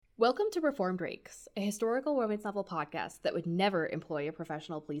Welcome to Reformed Rakes, a historical romance novel podcast that would never employ a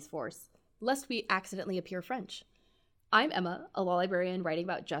professional police force, lest we accidentally appear French. I'm Emma, a law librarian writing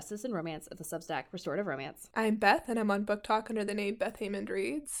about justice and romance at the Substack Restorative Romance. I'm Beth, and I'm on Book Talk under the name Beth Haymond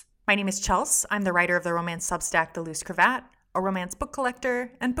Reads. My name is Chels. I'm the writer of the romance Substack The Loose Cravat, a romance book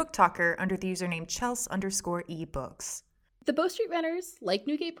collector, and book talker under the username Chels_ebooks. The Bow Street Runners, like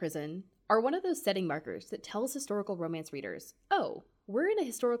Newgate Prison, are one of those setting markers that tells historical romance readers, oh, we're in a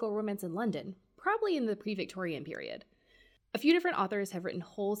historical romance in London, probably in the pre-Victorian period. A few different authors have written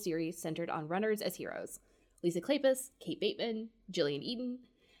whole series centered on runners as heroes. Lisa Kleypas, Kate Bateman, Gillian Eaton,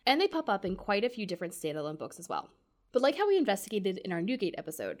 and they pop up in quite a few different standalone books as well. But like how we investigated in our Newgate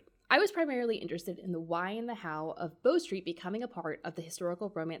episode, I was primarily interested in the why and the how of Bow Street becoming a part of the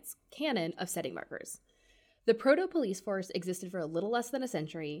historical romance canon of setting markers. The proto-police force existed for a little less than a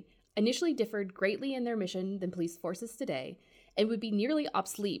century, initially differed greatly in their mission than police forces today, and would be nearly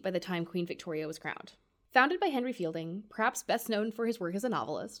obsolete by the time Queen Victoria was crowned. Founded by Henry Fielding, perhaps best known for his work as a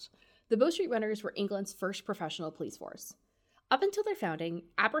novelist, the Bow Street Runners were England's first professional police force. Up until their founding,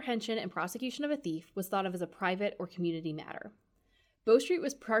 apprehension and prosecution of a thief was thought of as a private or community matter. Bow Street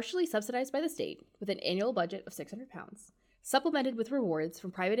was partially subsidized by the state, with an annual budget of £600, supplemented with rewards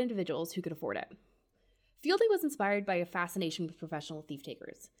from private individuals who could afford it. Fielding was inspired by a fascination with professional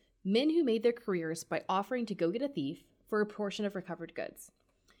thief-takers, men who made their careers by offering to go get a thief for a portion of recovered goods.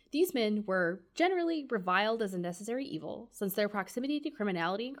 These men were generally reviled as a necessary evil, since their proximity to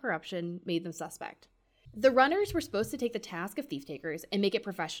criminality and corruption made them suspect. The runners were supposed to take the task of thief-takers and make it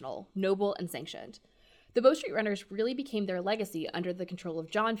professional, noble, and sanctioned. The Bow Street Runners really became their legacy under the control of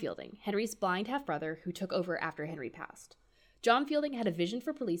John Fielding, Henry's blind half-brother who took over after Henry passed. John Fielding had a vision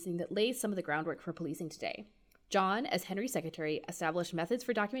for policing that lays some of the groundwork for policing today. John, as Henry's secretary, established methods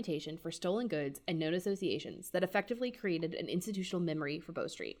for documentation for stolen goods and known associations that effectively created an institutional memory for Bow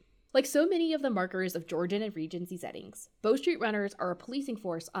Street. Like so many of the markers of Georgian and Regency settings, Bow Street Runners are a policing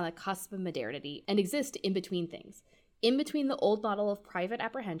force on the cusp of modernity and exist in between things. In between the old model of private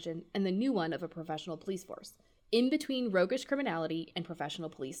apprehension and the new one of a professional police force. In between roguish criminality and professional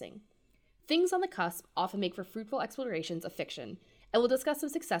policing. Things on the cusp often make for fruitful explorations of fiction, and we'll discuss some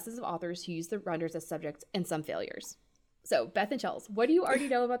successes of authors who use the runners as subjects and some failures. So, Beth and Chels, what do you already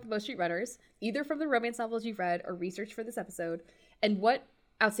know about the Bow Street Runners, either from the romance novels you've read or researched for this episode, and what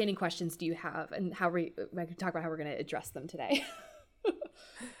outstanding questions do you have, and I can talk about how we're going to address them today?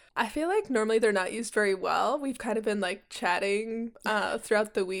 I feel like normally they're not used very well. We've kind of been chatting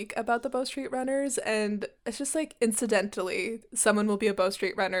throughout the week about the Bow Street Runners, and it's just incidentally, someone will be a Bow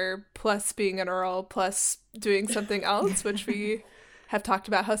Street Runner plus being an Earl plus doing something else, which we have talked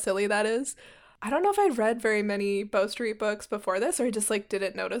about how silly that is. I don't know if I'd read very many Bow Street books before this, or I just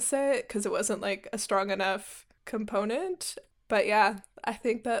didn't notice it because it wasn't a strong enough component. But yeah, I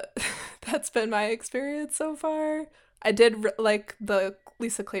think that that's been my experience so far. I did like the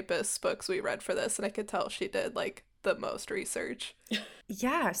Lisa Kleypas books we read for this, and I could tell she did the most research.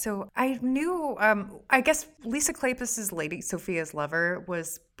 Yeah, so I knew, I guess Lisa Kleypas's Lady Sophia's Lover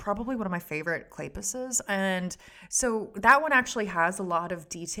was probably one of my favorite Kleypases. And so that one actually has a lot of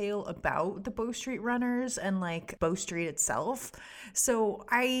detail about the Bow Street Runners and Bow Street itself. So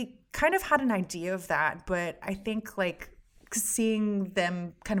I kind of had an idea of that, but I think seeing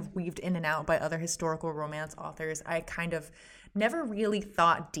them kind of weaved in and out by other historical romance authors, I kind of never really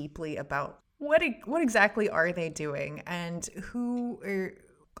thought deeply about what exactly are they doing and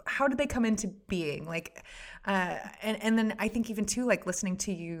how did they come into being? And then I think even too, listening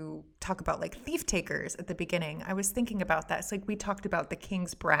to you talk about thief takers at the beginning, I was thinking about that. It's we talked about the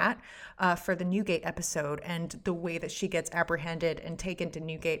King's Brat for the Newgate episode, and the way that she gets apprehended and taken to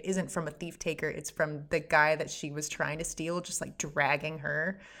Newgate isn't from a thief taker, it's from the guy that she was trying to steal, just dragging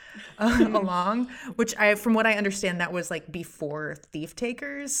her along, which from what I understand, that was before thief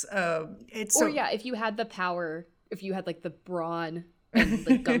takers. If you had the power, if you had the brawn and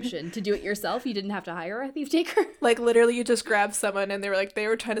the gumption to do it yourself, you didn't have to hire a thief taker. Literally you just grab someone and they were they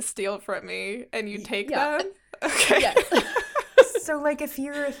were trying to steal from me, and you take them. Okay. Yes. So if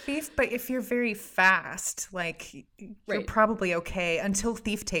you're a thief, but if you're very fast, you're probably okay until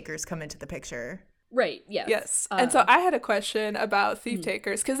thief takers come into the picture. Right, yes. Yes. And so I had a question about thief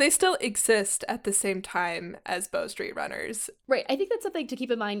takers, because they still exist at the same time as Bow Street Runners. Right. I think that's something to keep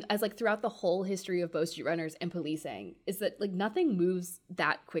in mind as throughout the whole history of Bow Street Runners and policing, is that nothing moves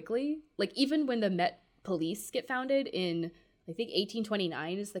that quickly. Even when the Met Police get founded in, I think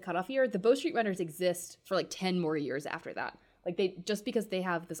 1829 is the cutoff year, the Bow Street Runners exist for 10 more years after that. They just because they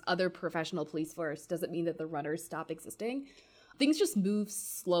have this other professional police force doesn't mean that the runners stop existing. Things just move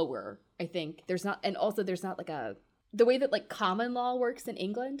slower, I think. There's not a the way that like common law works in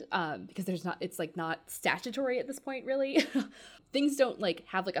England, because it's like not statutory at this point, really. Things don't like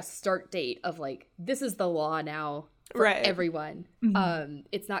have like a start date of like, this is the law now for everyone.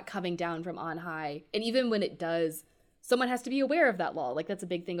 It's not coming down from on high. And even when it does, someone has to be aware of that law. Like that's a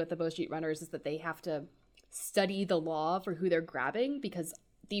big thing with the Bow Street Runners, is that they have to study the law for who they're grabbing, because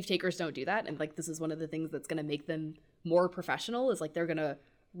thief takers don't do that. And like, this is one of the things that's going to make them more professional, is like they're going to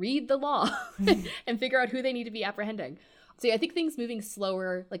read the law and figure out who they need to be apprehending. So yeah, I think things moving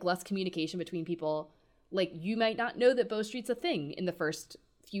slower, like less communication between people. Like you might not know that Bow Street's a thing in the first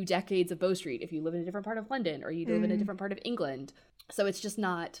few decades of Bow Street if you live in a different part of London or you live in a different part of England. So it's just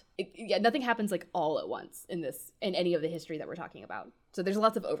not, nothing happens like all at once in any of the history that we're talking about. So there's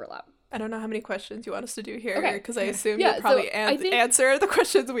lots of overlap. I don't know how many questions you want us to do here, because I assume Yeah, you'll probably so I think- answer the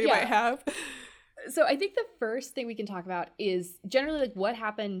questions we might have. So I think the first thing we can talk about is generally like what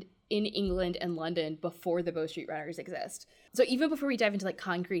happened in England and London before the Bow Street Runners exist. So even before we dive into like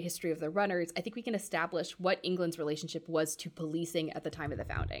concrete history of the runners, I think we can establish what England's relationship was to policing at the time of the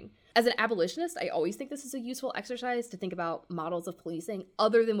founding. As an abolitionist, I always think this is a useful exercise to think about models of policing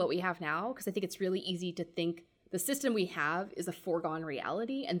other than what we have now, because I think it's really easy to think the system we have is a foregone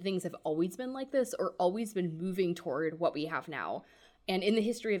reality and things have always been like this or always been moving toward what we have now. And in the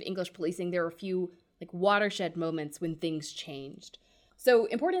history of English policing, there are a few like watershed moments when things changed. So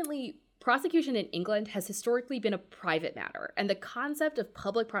importantly, prosecution in England has historically been a private matter, and the concept of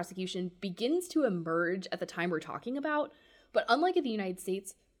public prosecution begins to emerge at the time we're talking about. But unlike in the United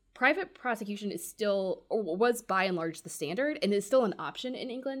States, private prosecution is still, or was by and large, the standard, and is still an option in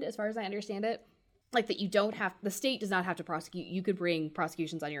England, as far as I understand it. Like that the state does not have to prosecute. You could bring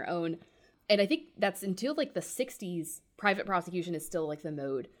prosecutions on your own. And I think that's until like the 60s, private prosecution is still like the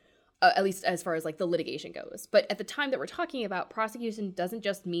mode, at least as far as like the litigation goes. But at the time that we're talking about, prosecution doesn't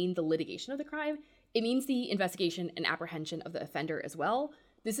just mean the litigation of the crime. It means the investigation and apprehension of the offender as well.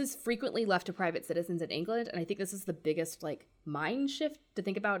 This is frequently left to private citizens in England. And I think this is the biggest like mind shift to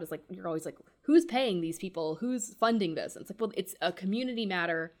think about, is like, you're always like, who's paying these people? Who's funding this? And it's like, well, it's a community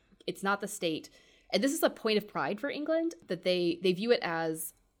matter. It's not the state. And this is a point of pride for England, that they view it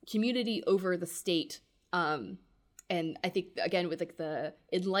as community over the state. And I think, again, with like the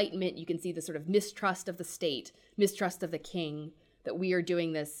Enlightenment, you can see the sort of mistrust of the state, mistrust of the king, that we are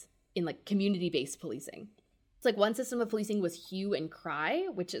doing this in like community-based policing. It's like one system of policing was hue and cry,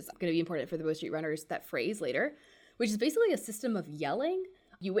 which is going to be important for the Bow Street Runners, that phrase later, which is basically a system of yelling.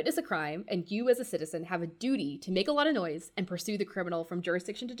 You witness a crime, and you as a citizen have a duty to make a lot of noise and pursue the criminal from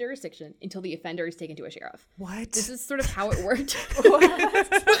jurisdiction to jurisdiction until the offender is taken to a sheriff. What? This is sort of how it worked.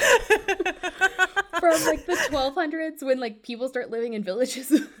 From like the 1200s, when like people start living in villages,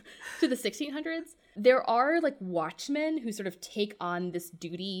 to the 1600s, there are like watchmen who sort of take on this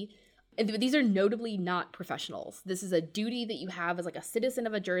duty. And these are notably not professionals. This is a duty that you have as like a citizen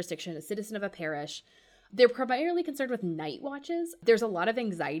of a jurisdiction, a citizen of a parish. They're primarily concerned with night watches. There's a lot of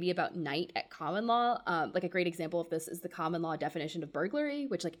anxiety about night at common law. Like a great example of this is the common law definition of burglary,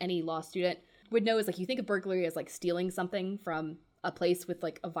 which like any law student would know is like, you think of burglary as like stealing something from a place with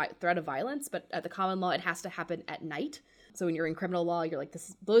like a threat of violence, but at the common law, it has to happen at night. So when you're in criminal law, you're like,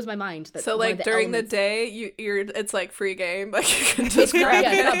 this blows my mind. That so like during the day, it's like free game. Like you can just grab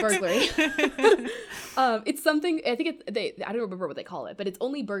it. It's not burglary. It's something, I think I don't remember what they call it, but it's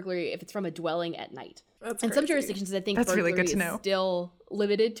only burglary if it's from a dwelling at night. That's in some jurisdictions, I think that's burglary really good to know. Is still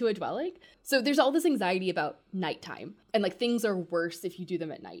limited to a dwelling. So there's all this anxiety about nighttime, and like things are worse if you do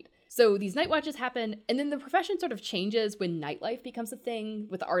them at night. So these night watches happen, and then the profession sort of changes when nightlife becomes a thing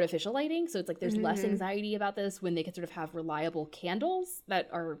with artificial lighting. So it's like there's less anxiety about this when they can sort of have reliable candles that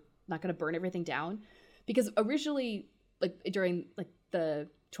are not going to burn everything down. Because originally, like during like the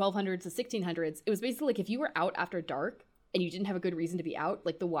 1200s to 1600s, it was basically like if you were out after dark and you didn't have a good reason to be out,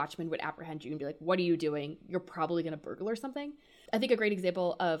 like the watchman would apprehend you and be like, what are you doing? You're probably going to burgle or something. I think a great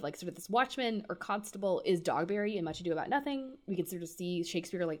example of like sort of this watchman or constable is Dogberry in Much Ado About Nothing. We can sort of see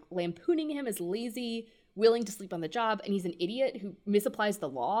Shakespeare like lampooning him as lazy, willing to sleep on the job, and he's an idiot who misapplies the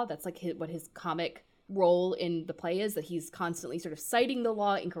law. That's like what his comic role in the play is, that he's constantly sort of citing the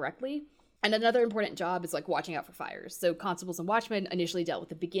law incorrectly. And another important job is like watching out for fires. So constables and watchmen initially dealt with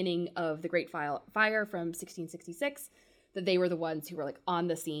the beginning of the Great Fire from 1666, that they were the ones who were like on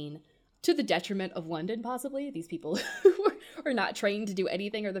the scene, to the detriment of London, possibly. These people who are not trained to do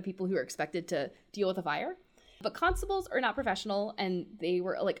anything are the people who are expected to deal with a fire. But constables are not professional, and they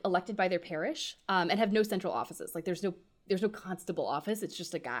were like elected by their parish and have no central offices. Like there's no constable office. It's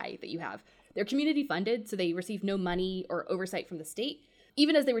just a guy that you have. They're community funded, so they receive no money or oversight from the state.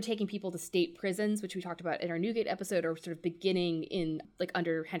 Even as they were taking people to state prisons, which we talked about in our Newgate episode, or sort of beginning in like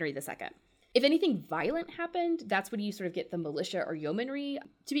under Henry II. If anything violent happened, that's when you sort of get the militia or yeomanry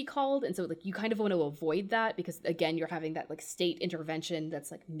to be called. And so like you kind of want to avoid that because again, you're having that like state intervention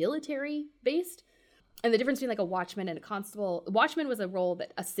that's like military based. And the difference between like a watchman and a constable, a watchman was a role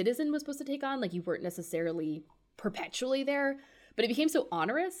that a citizen was supposed to take on. Like you weren't necessarily perpetually there, but it became so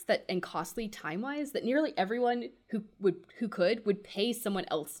onerous that and costly time-wise that nearly everyone who could would pay someone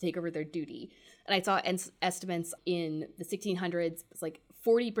else to take over their duty. And I saw estimates in the 1600s, it's like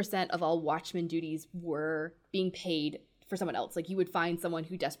 40% of all watchman duties were being paid for someone else. Like you would find someone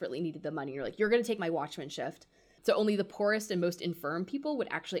who desperately needed the money. You're like, you're going to take my watchman shift. So only the poorest and most infirm people would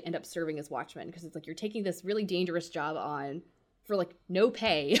actually end up serving as watchmen because it's like you're taking this really dangerous job on for like no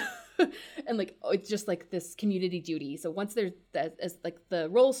pay and like it's just like this community duty. So once there's that, as like the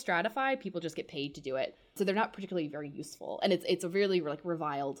roles stratify, people just get paid to do it. So they're not particularly very useful, and it's a really like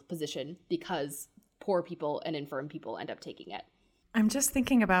reviled position because poor people and infirm people end up taking it. I'm just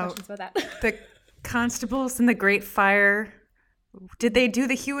thinking about that? The constables in the Great Fire. Did they do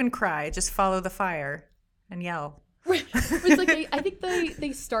the hue and cry? Just follow the fire and yell. It's like I think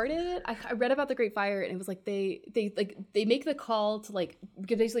they started it. I read about the Great Fire and it was like they make the call to like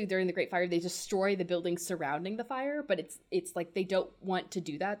because basically during the Great Fire they destroy the buildings surrounding the fire, but it's like they don't want to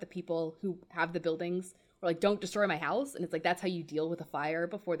do that. The people who have the buildings are like, don't destroy my house, and it's like that's how you deal with a fire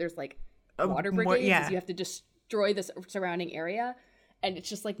before there's like water brigades. Yeah. Is you have to destroy the surrounding area, and it's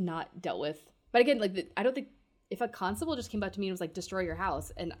just like not dealt with. But again, like I don't think. If a constable just came up to me and was like, destroy your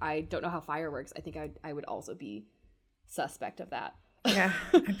house, and I don't know how fire works, I think I would also be suspect of that. Yeah,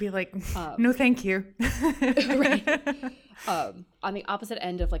 I'd be like, no, thank you. Right. On the opposite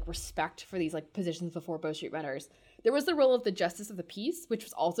end of like respect for these like positions before Bow Street Runners, there was the role of the Justice of the Peace, which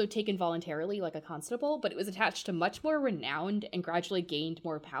was also taken voluntarily like a constable, but it was attached to much more renowned and gradually gained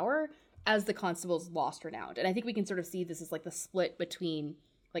more power as the constables lost renown. And I think we can sort of see this as like the split between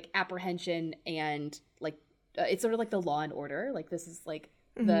like apprehension and like, it's sort of like the Law and Order. Like this is like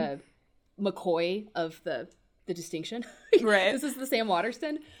the McCoy of the distinction. Right. This is the Sam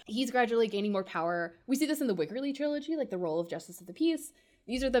Waterston. He's gradually gaining more power. We see this in the Wickerly trilogy, like the role of Justice of the Peace.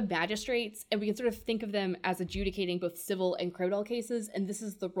 These are the magistrates, and we can sort of think of them as adjudicating both civil and criminal cases. And this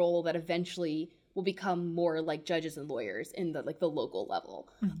is the role that eventually will become more like judges and lawyers in the like the local level.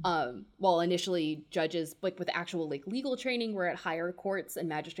 While initially judges like with actual like legal training were at higher courts and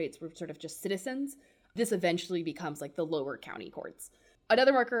magistrates were sort of just citizens. This eventually becomes like the lower county courts.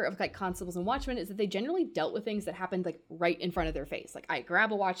 Another marker of like constables and watchmen is that they generally dealt with things that happened like right in front of their face. Like I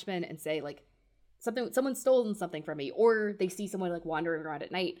grab a watchman and say like someone's stolen something from me, or they see someone like wandering around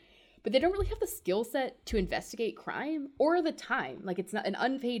at night, but they don't really have the skill set to investigate crime or the time. Like it's not an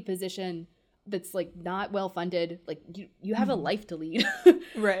unpaid position that's like not well funded. Like you have a life to lead.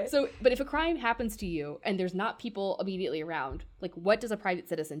 Right. So, but if a crime happens to you and there's not people immediately around, like what does a private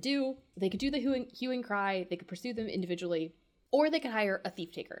citizen do? They could do the hue and cry, they could pursue them individually, or they could hire a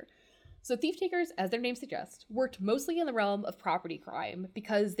thief taker. So thief takers, as their name suggests, worked mostly in the realm of property crime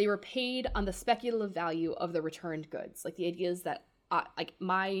because they were paid on the speculative value of the returned goods. Like the idea is that like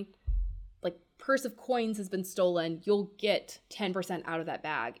my like purse of coins has been stolen, you'll get 10% out of that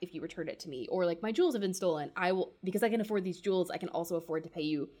bag if you return it to me. Or like my jewels have been stolen, I will, because I can afford these jewels, I can also afford to pay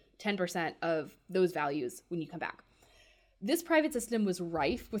you 10% of those values when you come back. This private system was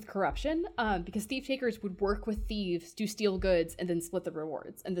rife with corruption because thief takers would work with thieves to steal goods and then split the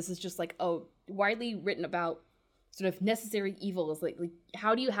rewards. And this is just like widely written about sort of necessary evils. Like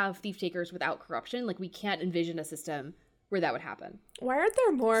how do you have thief takers without corruption? Like we can't envision a system where that would happen. Why aren't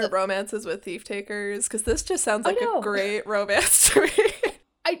there more romances with thief takers? Because this just sounds like a great romance to me.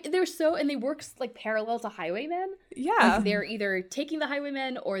 They work like parallel to highwaymen. Yeah. Like they're either taking the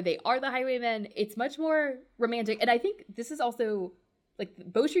highwaymen or they are the highwaymen. It's much more romantic. And I think this is also like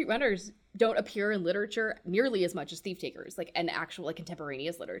Bow Street Runners don't appear in literature nearly as much as thief takers, like an actual like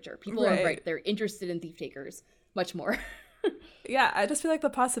contemporaneous literature. People are right. They're interested in thief takers much more. Yeah. I just feel like the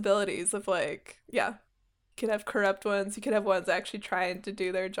possibilities of like, yeah, you could have corrupt ones. You could have ones actually trying to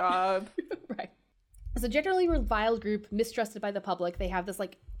do their job. Right. So generally reviled group, mistrusted by the public. They have this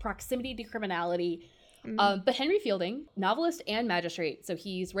like proximity to criminality. But Henry Fielding, novelist and magistrate, so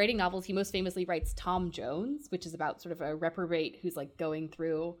he's writing novels. He most famously writes Tom Jones, which is about sort of a reprobate who's like going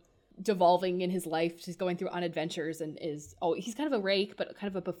through, devolving in his life. He's going through on adventures and he's kind of a rake, but kind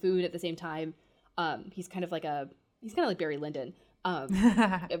of a buffoon at the same time. He's kind of like Barry Lyndon.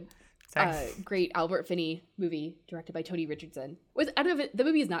 Great Albert Finney movie directed by Tony Richardson. The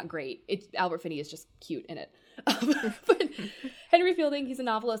movie is not great. Albert Finney is just cute in it. But Henry Fielding, he's a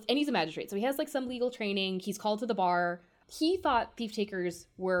novelist and he's a magistrate. So he has like some legal training. He's called to the bar. He thought thief takers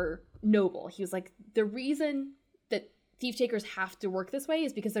were noble. He was like, the reason that thief takers have to work this way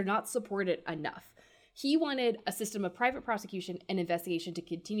is because they're not supported enough. He wanted a system of private prosecution and investigation to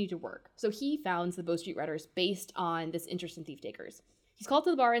continue to work. So he founds the Bow Street Runners based on this interest in thief takers. He's called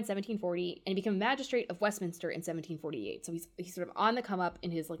to the bar in 1740 and he became a magistrate of Westminster in 1748. So he's sort of on the come up in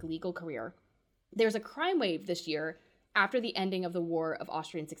his legal career. There's a crime wave this year after the ending of the War of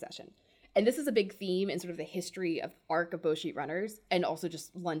Austrian Succession. And this is a big theme in sort of the history of arc of Bow Street Runners and also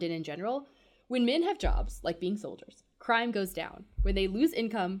just London in general. When men have jobs, like being soldiers, crime goes down. When they lose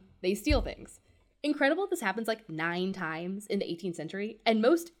income, they steal things. Incredible, this happens 9 times in the 18th century, and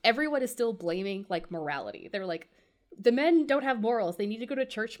everyone is still blaming morality. They're like, the men don't have morals, they need to go to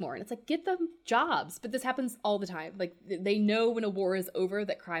church more. And it's get them jobs. But this happens all the time. They know when a war is over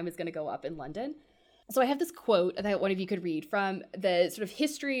that crime is going to go up in London. So I have this quote that one of you could read from the sort of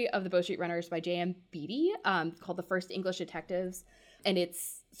history of the Bow Street Runners by J.M. Beattie, called The First English Detectives. And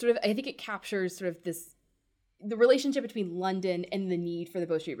it's I think it captures sort of the relationship between London and the need for the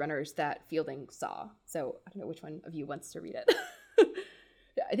Bow Street Runners that Fielding saw. So I don't know which one of you wants to read it.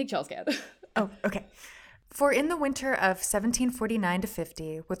 Yeah, I think Charles can. Oh, okay. For in the winter of 1749 to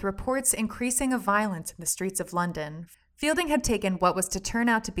 50, with reports increasing of violence in the streets of London, Fielding had taken what was to turn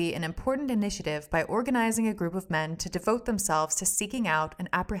out to be an important initiative by organizing a group of men to devote themselves to seeking out and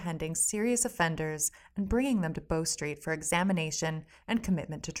apprehending serious offenders and bringing them to Bow Street for examination and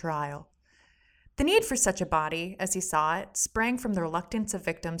commitment to trial. The need for such a body, as he saw it, sprang from the reluctance of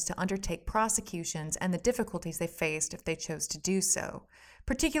victims to undertake prosecutions and the difficulties they faced if they chose to do so,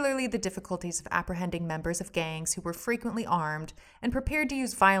 particularly the difficulties of apprehending members of gangs who were frequently armed and prepared to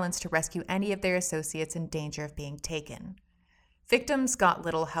use violence to rescue any of their associates in danger of being taken. Victims got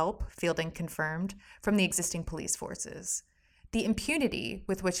little help, Fielding confirmed, from the existing police forces. The impunity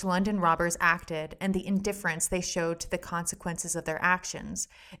with which London robbers acted and the indifference they showed to the consequences of their actions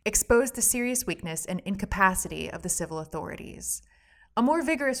exposed the serious weakness and incapacity of the civil authorities. A more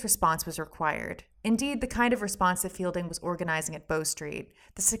vigorous response was required. Indeed, the kind of response that Fielding was organizing at Bow Street,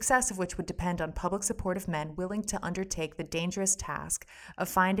 the success of which would depend on public support of men willing to undertake the dangerous task of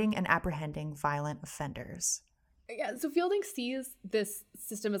finding and apprehending violent offenders. Yeah, so Fielding sees this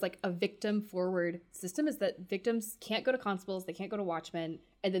system as a victim-forward system, is that victims can't go to constables, they can't go to watchmen,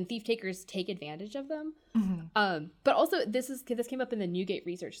 and then thief takers take advantage of them. Mm-hmm. But also, this came up in the Newgate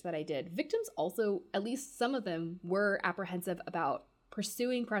research that I did. Victims also, at least some of them, were apprehensive about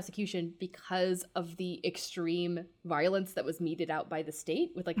pursuing prosecution because of the extreme violence that was meted out by the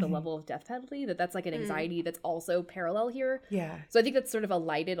state with the level of death penalty, that's an anxiety that's also parallel here. Yeah. So I think that's sort of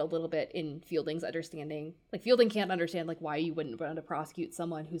alighted a little bit in Fielding's understanding. Fielding can't understand why you wouldn't want to prosecute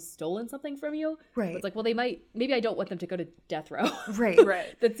someone who's stolen something from you. Right. It's well, maybe I don't want them to go to death row. Right.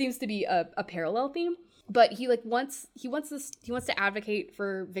 Right. That seems to be a parallel theme. But he wants to advocate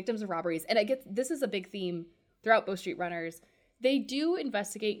for victims of robberies. And I get this is a big theme throughout Bow Street Runners. They do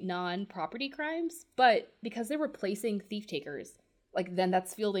investigate non-property crimes, but because they're replacing thief takers, then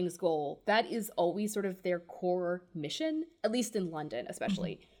that's Fielding's goal. That is always sort of their core mission, at least in London,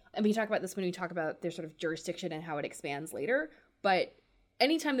 especially. Mm-hmm. And we talk about this when we talk about their sort of jurisdiction and how it expands later. But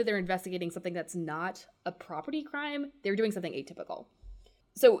anytime that they're investigating something that's not a property crime, they're doing something atypical.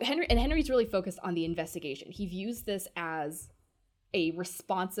 So Henry's really focused on the investigation. He views this as a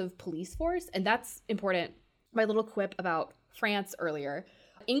responsive police force, and that's important. My little quip about France earlier.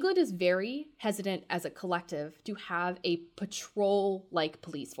 England is very hesitant as a collective to have a patrol-like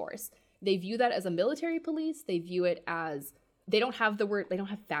police force. They view that as a military police. They view it as, they don't have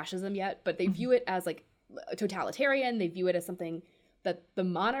fascism yet, but they view it as totalitarian. They view it as something that the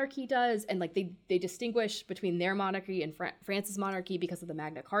monarchy does. And they distinguish between their monarchy and France's monarchy because of the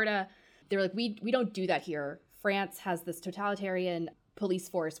Magna Carta. They're we don't do that here. France has this totalitarian police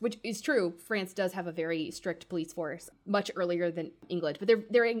force, which is true. France does have a very strict police force much earlier than England, but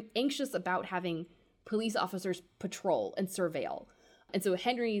they're anxious about having police officers patrol and surveil. And so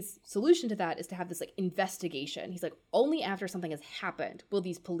Henry's solution to that is to have this investigation. He's only after something has happened will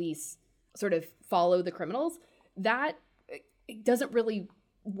these police sort of follow the criminals. That doesn't really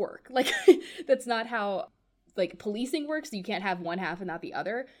work. That's not how policing works. You can't have one half and not the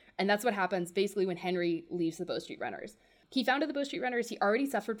other. And that's what happens basically when Henry leaves the Bow Street Runners. He founded the Bow Street Runners. He already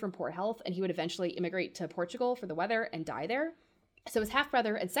suffered from poor health, and he would eventually immigrate to Portugal for the weather and die there. So his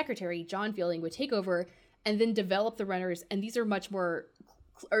half-brother and secretary, John Fielding, would take over and then develop the runners. And these are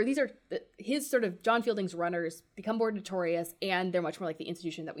his sort of John Fielding's runners become more notorious, and they're much more like the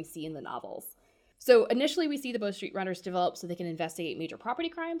institution that we see in the novels. So initially we see the Bow Street Runners develop so they can investigate major property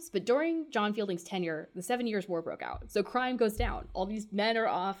crimes. But during John Fielding's tenure, the 7 Years' War broke out. So crime goes down. All these men are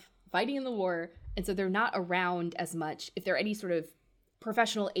off fighting in the war. And so they're not around as much. If they're any sort of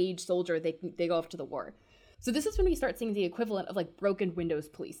professional age soldier, they go off to the war. So this is when we start seeing the equivalent of like broken windows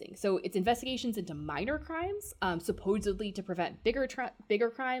policing. So it's investigations into minor crimes, supposedly to prevent bigger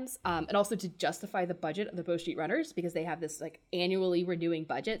crimes, and also to justify the budget of the Bow Street Runners, because they have this like annually renewing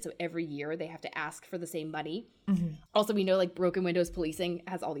budget. So every year they have to ask for the same money. Also, we know like broken windows policing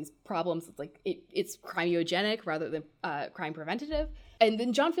has all these problems. It's like it's crimiogenic rather than crime preventative. And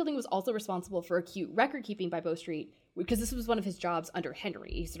then John Fielding was also responsible for acute record keeping by Bow Street, because this was one of his jobs under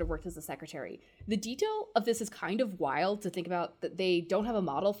Henry. He sort of worked as a secretary. The detail of this is kind of wild to think about, that they don't have a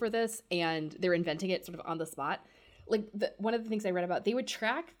model for this and they're inventing it sort of on the spot. Like one of the things I read about, they would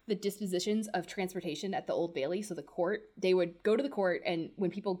track the dispositions of transportation at the Old Bailey. So the court, they would go to the court, and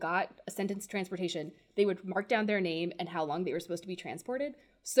when people got a sentenced transportation, they would mark down their name and how long they were supposed to be transported,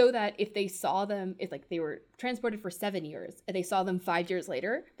 so that if they saw them, if like they were transported for 7 years and they saw them 5 years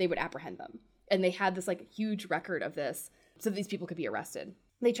later, they would apprehend them. And they had this like huge record of this so that these people could be arrested.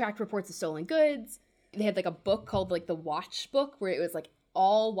 They tracked reports of stolen goods. They had like a book called like the Watch Book, where it was like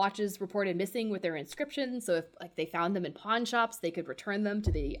all watches reported missing with their inscriptions. So if like they found them in pawn shops, they could return them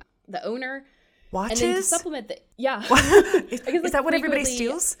to the owner. Watches? And then to supplement that, yeah. Is that what everybody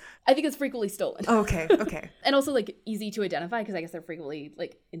steals? I think it's frequently stolen. Oh, okay. And also like easy to identify, because I guess they're frequently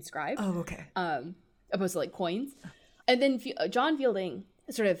like inscribed. Oh, okay. Opposed to like coins. And then John Fielding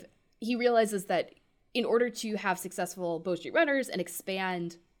sort of, he realizes that in order to have successful Bow Street Runners and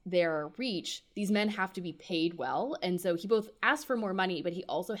expand their reach, these men have to be paid well. And so he both asks for more money, but he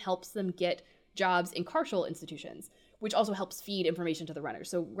also helps them get jobs in carceral institutions, which also helps feed information to the runners.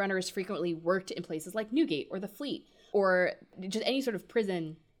 So runners frequently worked in places like Newgate or the Fleet or just any sort of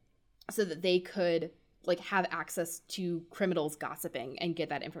prison, so that they could like have access to criminals gossiping and get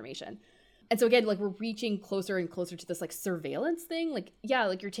that information. And so again, like we're reaching closer and closer to this like surveillance thing. Like, yeah,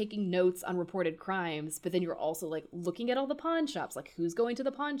 like you're taking notes on reported crimes, but then you're also like looking at all the pawn shops, like who's going to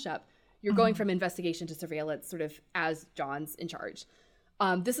the pawn shop. You're going from investigation to surveillance sort of as John's in charge.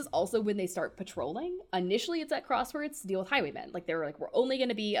 This is also when they start patrolling. Initially, it's at crossroads to deal with highwaymen. Like they were like, we're only going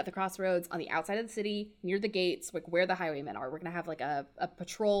to be at the crossroads on the outside of the city, near the gates, like where the highwaymen are. We're going to have like a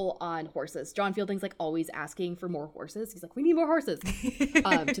patrol on horses. John Fielding's like always asking for more horses. He's like, we need more horses,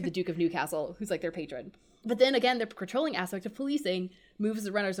 to the Duke of Newcastle, who's like their patron. But then again, the patrolling aspect of policing moves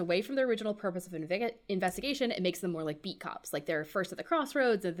the runners away from their original purpose of investigation. It makes them more like beat cops. Like they're first at the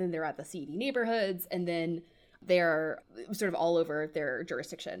crossroads, and then they're at the seedy neighborhoods, and then they're sort of all over their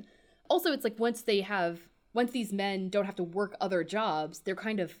jurisdiction. Also, it's like once these men don't have to work other jobs, they're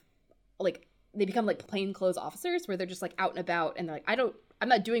kind of like, they become like plainclothes officers, where they're just like out and about, and they're like, I'm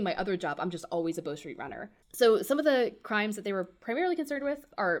not doing my other job, I'm just always a Bow Street Runner. So some of the crimes that they were primarily concerned with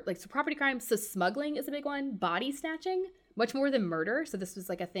are like, so property crimes, so smuggling is a big one, body snatching, much more than murder. So this was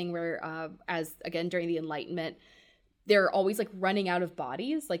like a thing where, as again, during the Enlightenment, they're always like running out of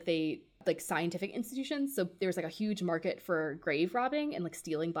bodies, like scientific institutions. So there's like a huge market for grave robbing and like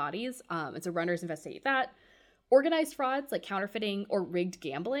stealing bodies. And so runners investigate that. Organized frauds like counterfeiting or rigged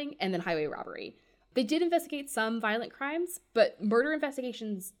gambling, and then highway robbery. They did investigate some violent crimes, but murder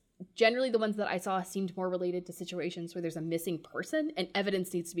investigations, generally the ones that I saw, seemed more related to situations where there's a missing person and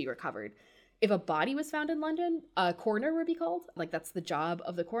evidence needs to be recovered. If a body was found in London, a coroner would be called. Like that's the job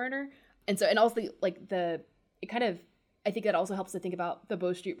of the coroner. And so, and also like I think that also helps to think about the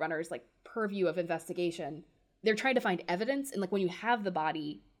Bow Street Runners like purview of investigation. They're trying to find evidence, and like when you have the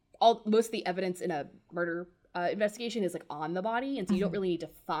body, most of the evidence in a murder investigation is like on the body, and so you don't really need to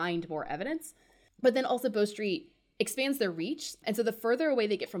find more evidence. But then also Bow Street expands their reach, and so the further away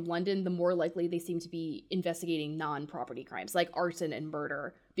they get from London, the more likely they seem to be investigating non-property crimes like arson and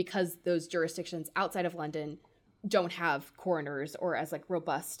murder, because those jurisdictions outside of London don't have coroners or as like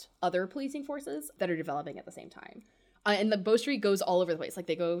robust other policing forces that are developing at the same time. And the Bow Street goes all over the place. Like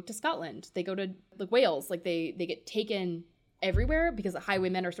they go to Scotland, they go to like Wales, like they get taken everywhere because the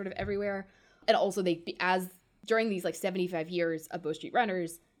highwaymen are sort of everywhere. And also during these like 75 years of Bow Street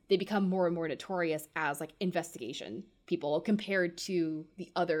Runners, they become more and more notorious as like investigation people compared to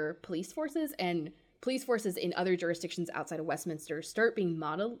the other police forces. And police forces in other jurisdictions outside of Westminster start being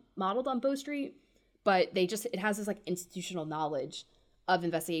modeled on Bow Street, but it has this like institutional knowledge of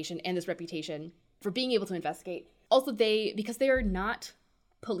investigation and this reputation for being able to investigate. Also, because they are not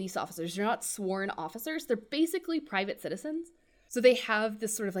police officers, they're not sworn officers, they're basically private citizens. So they have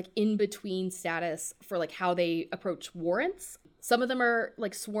this sort of like in-between status for like how they approach warrants. Some of them are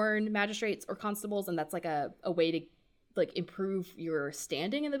like sworn magistrates or constables, and that's like a way to like improve your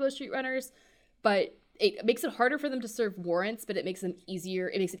standing in the Bow Street Runners. But it makes it harder for them to serve warrants, but it makes it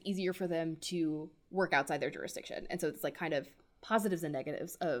easier for them to work outside their jurisdiction. And so it's like kind of positives and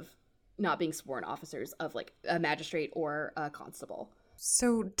negatives of not being sworn officers of like a magistrate or a constable.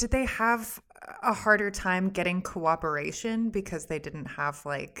 So did they have a harder time getting cooperation because they didn't have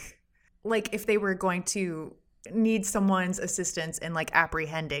like if they were going to need someone's assistance in like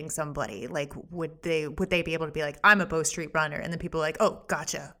apprehending somebody, like would they be able to be like, I'm a Bow Street runner, and then people are like, oh,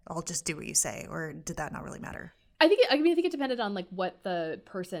 gotcha, I'll just do what you say? Or did that not really matter? I think it depended on like what the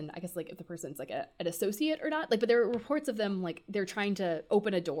person, I guess, like if the person's like an associate or not. Like, but there were reports of them like they're trying to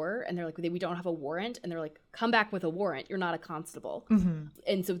open a door and they're like, we don't have a warrant, and they're like, come back with a warrant. You're not a constable. Mm-hmm.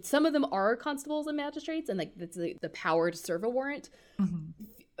 And so some of them are constables and magistrates, and like that's the power to serve a warrant.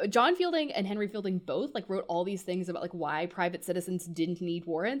 Mm-hmm. John Fielding and Henry Fielding both like wrote all these things about like why private citizens didn't need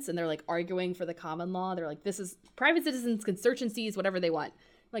warrants, and they're like arguing for the common law. They're like, this is private citizens can search and seize whatever they want.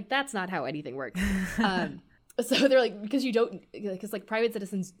 Like, that's not how anything works. So they're like, because like private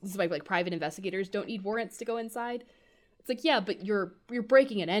citizens, this is why like private investigators don't need warrants to go inside. It's like, yeah, but you're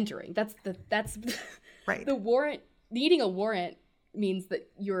breaking and entering. That's right. The warrant, needing a warrant means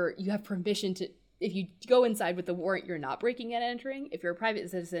that you have permission to, if you go inside with the warrant, you're not breaking and entering. If you're a private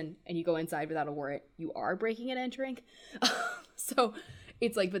citizen and you go inside without a warrant, you are breaking and entering. So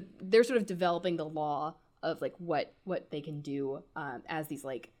it's like, but they're sort of developing the law of like what they can do as these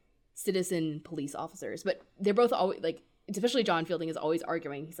like citizen police officers. But they're both always like, especially John Fielding is always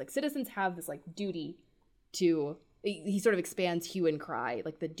arguing. He's like, citizens have this like duty to, he sort of expands hue and cry,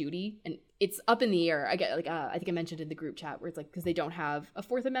 like the duty, and it's up in the air. I get like, I think I mentioned in the group chat where it's like, because they don't have a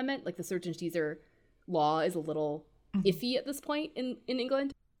Fourth Amendment, like the search and seizure law is a little iffy at this point in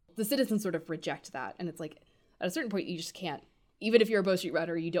England. The citizens sort of reject that, and it's like at a certain point you just can't, even if you're a Bow Street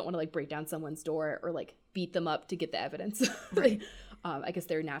runner, you don't want to like break down someone's door or like beat them up to get the evidence. Right. I guess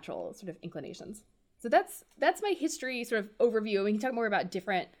they're natural sort of inclinations. So that's my history sort of overview. We can talk more about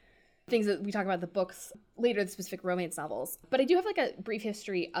different things that we talk about in the books later, the specific romance novels. But I do have like a brief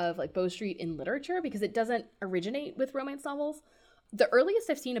history of like Bow Street in literature, because it doesn't originate with romance novels. The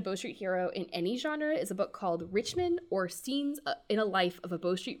earliest I've seen a Bow Street hero in any genre is a book called Richmond, or Scenes in a Life of a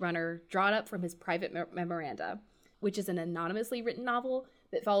Bow Street Runner, drawn up from his private memoranda, which is an anonymously written novel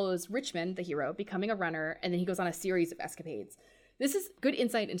that follows Richmond, the hero, becoming a runner, and then he goes on a series of escapades. This is good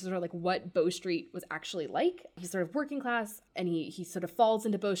insight into sort of like what Bow Street was actually like. He's sort of working class, and he sort of falls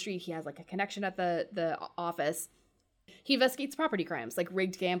into Bow Street. He has like a connection at the office. He investigates property crimes like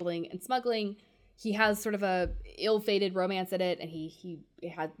rigged gambling and smuggling. He has sort of a ill-fated romance in it,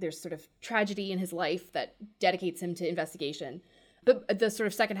 and there's sort of tragedy in his life that dedicates him to investigation. But the sort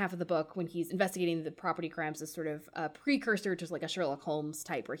of second half of the book, when he's investigating the property crimes, is sort of a precursor to like a Sherlock Holmes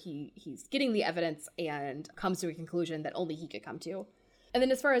type, where he's getting the evidence and comes to a conclusion that only he could come to. And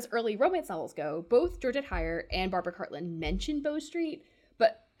then as far as early romance novels go, both Georgette Heyer and Barbara Cartland mention Bow Street.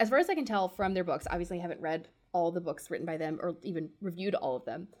 But as far as I can tell from their books, obviously I haven't read all the books written by them or even reviewed all of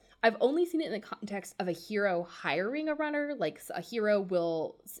them. I've only seen it in the context of a hero hiring a runner. Like a hero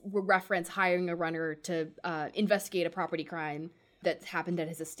will reference hiring a runner to investigate a property crime that happened at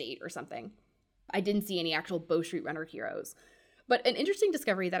his estate or something. I didn't see any actual Bow Street runner heroes. But an interesting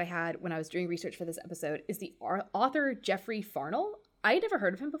discovery that I had when I was doing research for this episode is the author Geoffrey Farnell. I had never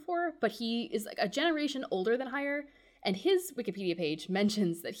heard of him before, but he is like a generation older than Heyer, and his Wikipedia page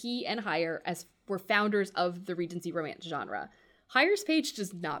mentions that he and Heyer were founders of the Regency romance genre. Heyer's page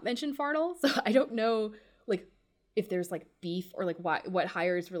does not mention Farnell, so I don't know like if there's like beef or like what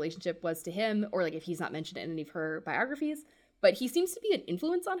Heyer's relationship was to him, or like if he's not mentioned in any of her biographies. But he seems to be an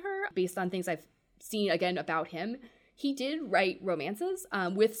influence on her based on things I've seen, again, about him. He did write romances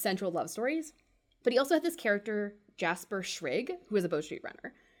with central love stories, but he also had this character, Jasper Shrigg, who is a Bow Street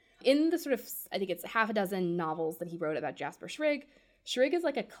runner. In the sort of, I think it's half a dozen novels that he wrote about Jasper Shrigg, Shrigg is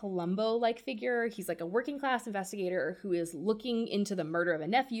like a Columbo-like figure. He's like a working class investigator who is looking into the murder of a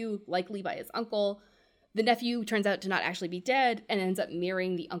nephew, likely by his uncle. The nephew turns out to not actually be dead and ends up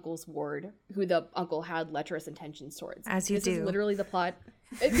marrying the uncle's ward, who the uncle had lecherous intentions towards. As you do. This is literally the plot.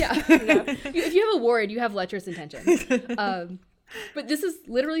 Yeah. If you have a ward, you have lecherous intentions. But this is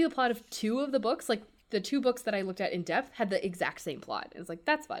literally the plot of two of the books. Like, the two books that I looked at in depth had the exact same plot. It was like,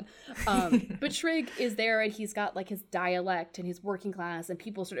 that's fun. But Shrigg is there, and he's got like his dialect and his working class, and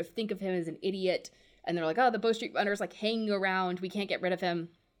people sort of think of him as an idiot. And they're like, oh, the Bow Street runner's like hanging around. We can't get rid of him.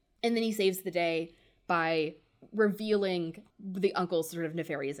 And then he saves the day by revealing the uncle's sort of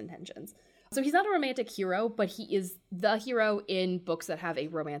nefarious intentions. So he's not a romantic hero, but he is the hero in books that have a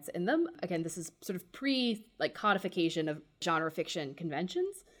romance in them. Again, this is sort of like codification of genre fiction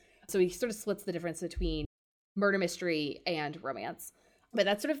conventions. So he sort of splits the difference between murder mystery and romance. But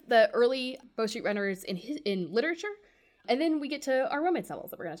that's sort of the early Bow Street runners in literature. And then we get to our romance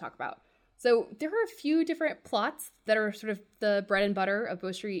novels that we're going to talk about. So there are a few different plots that are sort of the bread and butter of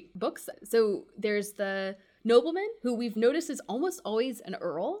Bow Street books. So there's the Nobleman, who we've noticed is almost always an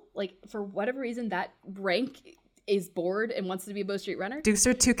earl. Like, for whatever reason, that rank is bored and wants to be a Bow Street Runner. Dukes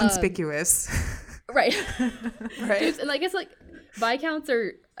are too conspicuous. Right. Right. Dukes, and I guess like Viscounts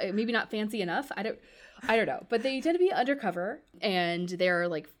are maybe not fancy enough. I don't know, but they tend to be undercover, and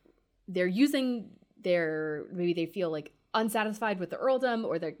they're using maybe they feel like unsatisfied with the earldom,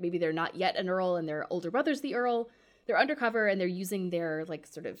 or maybe they're not yet an earl and their older brother's the earl. They're undercover and they're using their like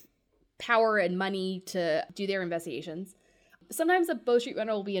sort of power and money to do their investigations. Sometimes a Bow Street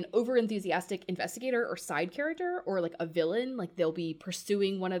Runner will be an over-enthusiastic investigator or side character, or like a villain. Like they'll be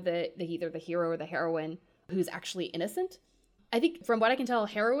pursuing one of the either the hero or the heroine who's actually innocent. I think from what I can tell,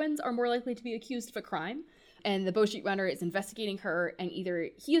 heroines are more likely to be accused of a crime, and the Bow Street Runner is investigating her, and either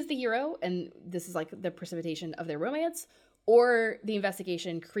he is the hero and this is like the precipitation of their romance, or the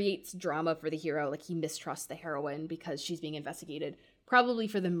investigation creates drama for the hero, like he mistrusts the heroine because she's being investigated, probably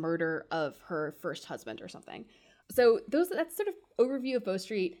for the murder of her first husband or something. So that's sort of overview of Bow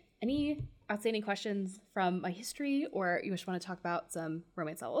Street. Any outstanding questions from my history, or you just want to talk about some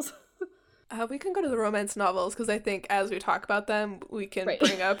romance novels? We can go to the romance novels, because I think as we talk about them, we can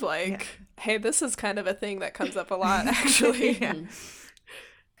bring up like, hey, this is kind of a thing that comes up a lot, actually. Yeah. Okay,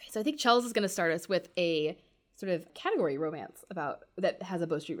 so I think Chels is going to start us with a sort of category romance that has a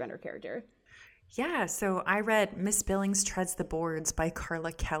Bow Street Runner character. Yeah, so I read Miss Billings Treads the Boards by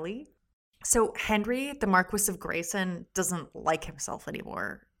Carla Kelly. So Henry, the Marquis of Grayson, doesn't like himself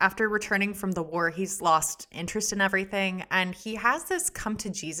anymore. After returning from the war, he's lost interest in everything, and he has this come to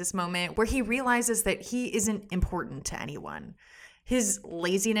Jesus moment where he realizes that he isn't important to anyone. His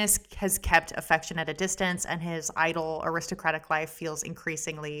laziness has kept affection at a distance, and his idle, aristocratic life feels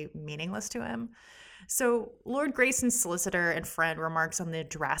increasingly meaningless to him. So Lord Grayson's solicitor and friend remarks on the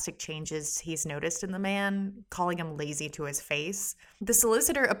drastic changes he's noticed in the man, calling him lazy to his face. The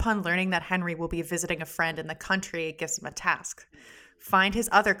solicitor, upon learning that Henry will be visiting a friend in the country, gives him a task: find his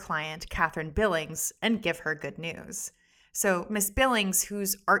other client, Catherine Billings, and give her good news. So Miss Billings,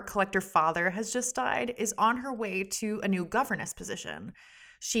 whose art collector father has just died, is on her way to a new governess position.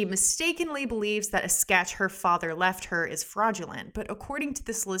 She mistakenly believes that a sketch her father left her is fraudulent, but according to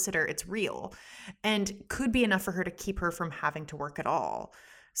the solicitor, it's real and could be enough for her to keep her from having to work at all.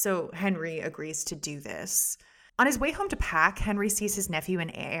 So Henry agrees to do this. On his way home to Pack, Henry sees his nephew and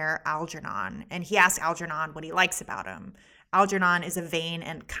heir, Algernon, and he asks Algernon what he likes about him. Algernon is a vain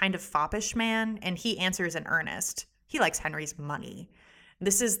and kind of foppish man, and he answers in earnest. He likes Henry's money.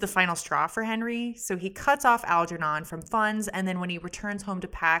 This is the final straw for Henry, so he cuts off Algernon from funds, and then when he returns home to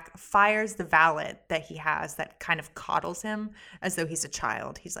Pack, fires the valet that he has that kind of coddles him as though he's a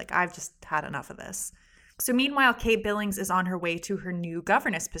child. He's like, I've just had enough of this. So meanwhile, Kate Billings is on her way to her new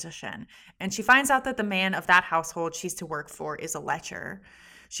governess position, and she finds out that the man of that household she's to work for is a lecher.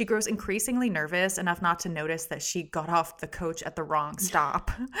 She grows increasingly nervous, enough not to notice that she got off the coach at the wrong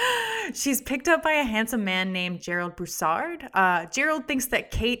stop. She's picked up by a handsome man named Gerald Broussard. Gerald thinks that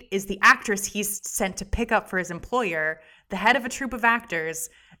Kate is the actress he's sent to pick up for his employer, the head of a troupe of actors,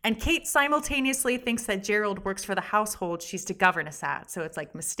 and Kate simultaneously thinks that Gerald works for the household she's to governess at, so it's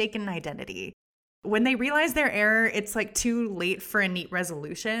like mistaken identity. When they realize their error, it's like too late for a neat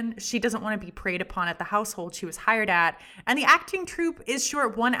resolution. She doesn't want to be preyed upon at the household she was hired at, and the acting troupe is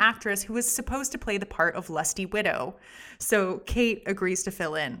short one actress who was supposed to play the part of lusty widow. So Kate agrees to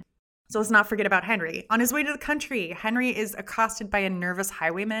fill in. So let's not forget about Henry. On his way to the country, Henry is accosted by a nervous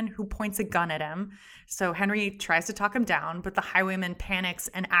highwayman who points a gun at him. So Henry tries to talk him down, but the highwayman panics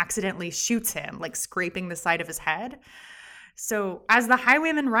and accidentally shoots him, like scraping the side of his head. So as the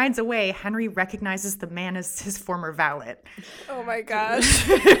highwayman rides away, Henry recognizes the man as his former valet. Oh my gosh.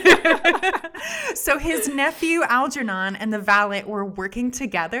 So his nephew Algernon and the valet were working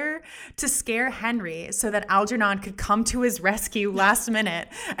together to scare Henry so that Algernon could come to his rescue last minute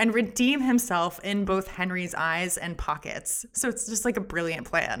and redeem himself in both Henry's eyes and pockets. So it's just like a brilliant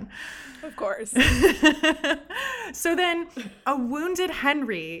plan. Of course. So then a wounded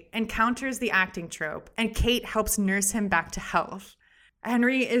Henry encounters the acting trope, and Kate helps nurse him back to health.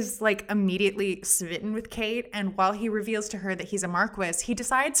 Henry is like immediately smitten with Kate, and while he reveals to her that he's a Marquis, he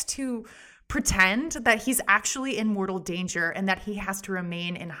decides to pretend that he's actually in mortal danger and that he has to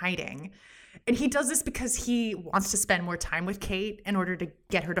remain in hiding. And he does this because he wants to spend more time with Kate in order to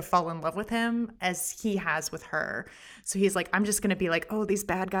get her to fall in love with him as he has with her. So he's like, I'm just going to be like, oh, these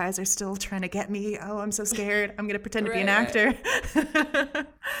bad guys are still trying to get me. Oh, I'm so scared. I'm going to pretend to be an actor.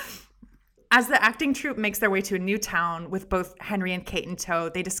 As the acting troupe makes their way to a new town with both Henry and Kate in tow,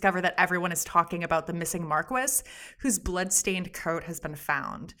 they discover that everyone is talking about the missing Marquis, whose blood-stained coat has been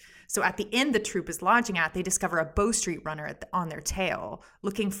found. So at the inn the troupe is lodging at, they discover a Bow Street runner on their tail,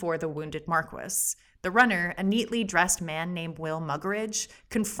 looking for the wounded Marquis. The runner, a neatly dressed man named Will Muggeridge,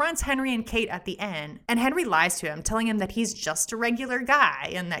 confronts Henry and Kate at the inn, and Henry lies to him, telling him that he's just a regular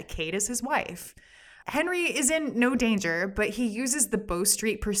guy and that Kate is his wife. Henry is in no danger, but he uses the Bow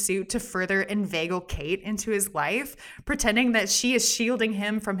Street pursuit to further inveigle Kate into his life, pretending that she is shielding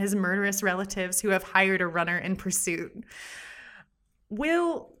him from his murderous relatives who have hired a runner in pursuit.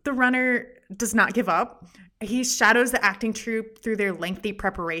 Will, the runner, does not give up. He shadows the acting troupe through their lengthy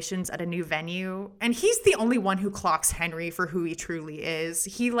preparations at a new venue, and he's the only one who clocks Henry for who he truly is.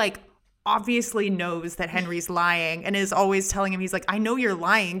 He, obviously knows that Henry's lying and is always telling him, he's like, I know you're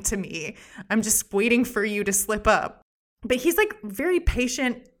lying to me. I'm just waiting for you to slip up. But he's very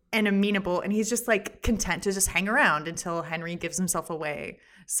patient and amenable, and he's just content to just hang around until Henry gives himself away.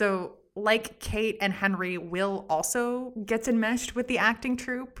 So like Kate and Henry, Will also gets enmeshed with the acting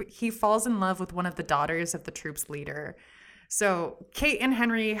troupe. He falls in love with one of the daughters of the troupe's leader. So Kate and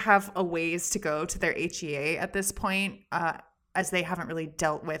Henry have a ways to go to their HEA at this point, as they haven't really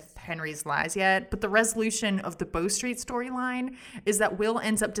dealt with Henry's lies yet. But the resolution of the Bow Street storyline is that Will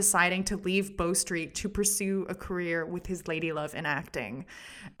ends up deciding to leave Bow Street to pursue a career with his ladylove in acting.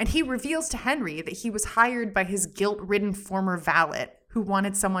 And he reveals to Henry that he was hired by his guilt-ridden former valet who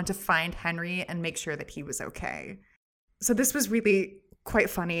wanted someone to find Henry and make sure that he was okay. So this was really quite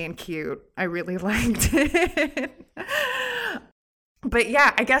funny and cute. I really liked it. But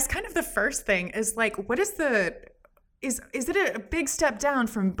yeah, I guess kind of the first thing is what is the... Is it a big step down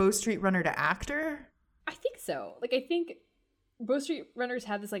from Bow Street runner to actor? I think so. I think Bow Street runners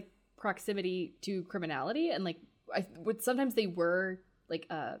have this proximity to criminality, and sometimes they were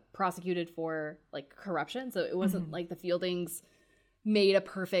prosecuted for corruption. So it wasn't the Fieldings made a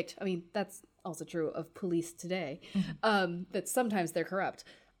perfect. I mean, that's also true of police today. That sometimes they're corrupt,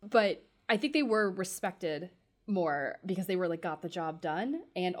 but I think they were respected more because they were got the job done,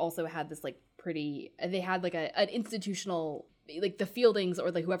 and also had this they had an institutional, the Fieldings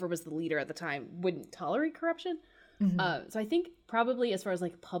or whoever was the leader at the time wouldn't tolerate corruption. So I think probably as far as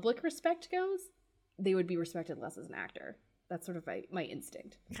public respect goes, they would be respected less as an actor. That's sort of my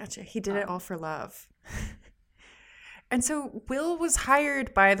instinct. Gotcha. He did it all for love. And so Will was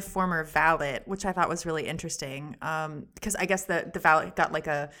hired by the former valet, which I thought was really interesting, because I guess the valet got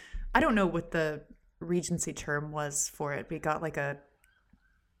I don't know what the Regency term was for it, but he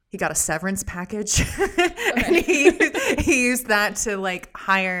got a severance package. And he used that to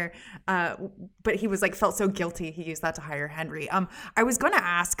hire, but he was felt so guilty he used that to hire Henry. I was going to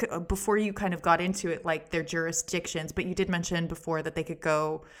ask before you kind of got into it, their jurisdictions, but you did mention before that they could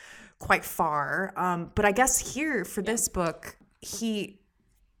go quite far. But I guess here for this book,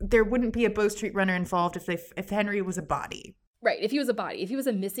 there wouldn't be a Bow Street runner involved if Henry was a body. Right. If he was a body, if he was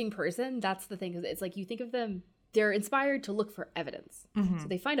a missing person, that's the thing. It's you think of them, they're inspired to look for evidence. So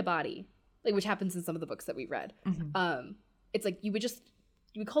they find a body, which happens in some of the books that we read. It's you would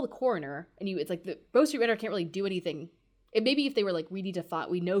call the coroner, and it's the Bow Street runner can't really do anything. It maybe if they were we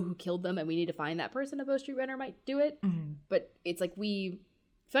know who killed them and we need to find that person, a Bow Street runner might do it. But it's we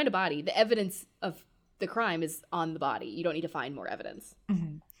find a body. The evidence of the crime is on the body. You don't need to find more evidence.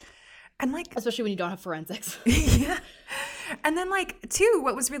 And especially when you don't have forensics. Yeah. And then too,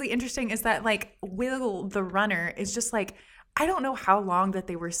 what was really interesting is that Will the runner is just I don't know how long that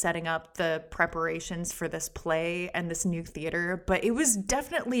they were setting up the preparations for this play and this new theater, but it was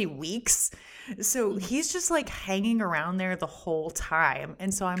definitely weeks. So he's just hanging around there the whole time.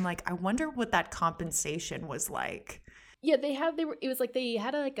 And so I'm I wonder what that compensation was like. Yeah, they had so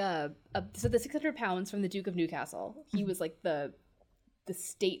the 600 pounds from the Duke of Newcastle. He was the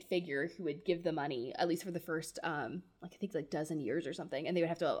state figure who would give the money, at least for the first I think dozen years or something, and they would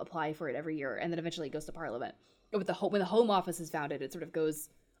have to apply for it every year, and then eventually it goes to Parliament. When the Home Office is founded, it sort of goes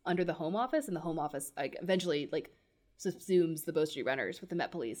under the Home Office, and the Home Office eventually subsumes the Bow Street runners with the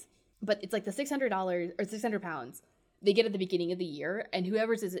Met Police. But it's the $600 or 600 pounds they get at the beginning of the year, and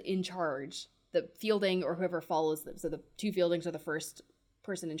whoever's is in charge, the Fielding or whoever follows them, so the two Fieldings are the first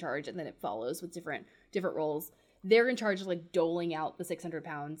person in charge, and then it follows with different roles. They're in charge of doling out the 600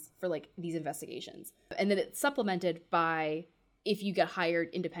 pounds for these investigations. And then it's supplemented by if you get hired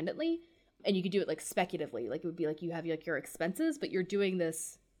independently, and you could do it speculatively. It would be you have your expenses, but you're doing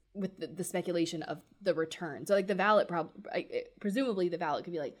this with the speculation of the return. So the valet, presumably the valet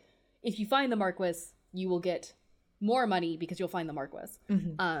could be if you find the Marquis, you will get more money because you'll find the Marquis.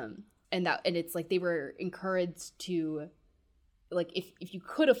 And it's they were encouraged to like if you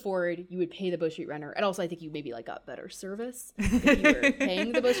could afford, you would pay the Bow Street Runner, and also I think you maybe like got better service if you were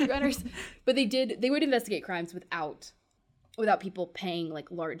paying the Bow Street Runners. But they would investigate crimes without people paying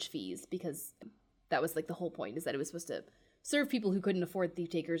like large fees, because that was like the whole point, is that it was supposed to serve people who couldn't afford thief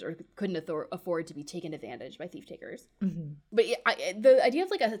takers or couldn't afford to be taken advantage by thief takers. Mm-hmm. But the idea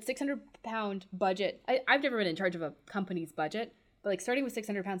of like a £600 budget, I've never been in charge of a company's budget. But like starting with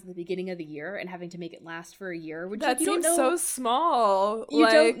 £600 at the beginning of the year and having to make it last for a year, which that you seems don't know, so small. You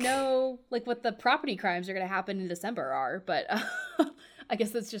don't know like what the property crimes are going to happen in December are, but I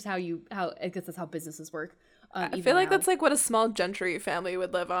guess that's just how businesses work. I feel like that's like what a small gentry family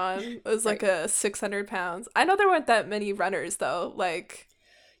would live on. It was like a £600. I know there weren't that many runners though. Like,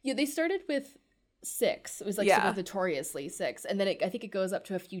 yeah, they started with 6. It was like sort of notoriously 6, and then I think it goes up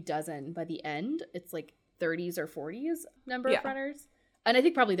to a few dozen by the end. It's like 30s or 40s number of runners, and I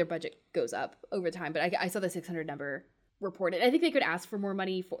think probably their budget goes up over time, but I saw the 600 number reported. I think they could ask for more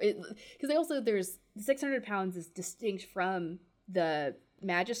money for it, because they also, there's £600 is distinct from the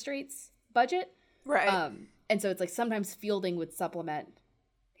magistrate's budget, right? And so it's like sometimes Fielding would supplement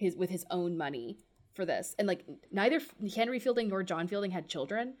with his own money for this, and like neither Henry Fielding nor John Fielding had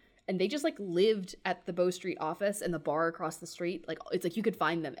children, and they just like lived at the Bow Street office and the bar across the street. Like it's like you could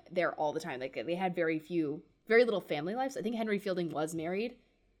find them there all the time. Like they had very little family lives. I think Henry Fielding was married,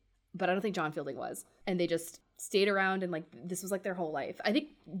 but I don't think John Fielding was. And they just stayed around, and like this was like their whole life. I think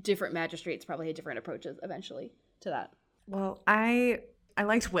different magistrates probably had different approaches eventually to that. Well, I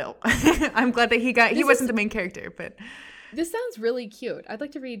liked Will. I'm glad that he wasn't the main character, but this sounds really cute. I'd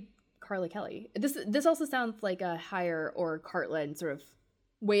like to read Carla Kelly. This also sounds like a Hire or Cartland sort of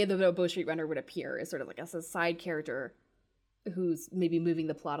way the Bow Street Runner would appear, is sort of like as a side character who's maybe moving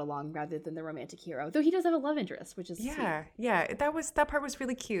the plot along rather than the romantic hero. Though he does have a love interest, which is sweet. Yeah. That part was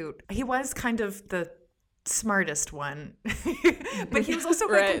really cute. He was kind of the smartest one, but he was also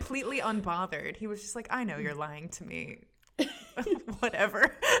like completely unbothered. He was just like, I know you're lying to me.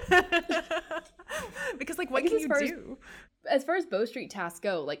 Whatever. Because like, what can you do? As far as Bow Street tasks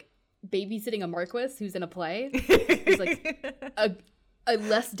go, like babysitting a marquis who's in a play is like a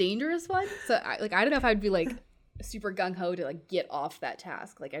less dangerous one. So I don't know if I'd be like super gung-ho to like get off that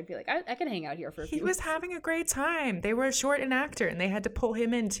task. Like I'd be like, I can hang out here for a few He was having a great time. They were short an actor, and they had to pull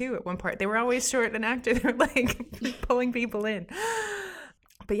him in too at one part. They were always short an actor. They were like pulling people in.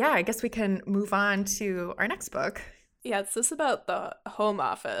 But yeah, I guess we can move on to our next book. Yeah, it's this about the Home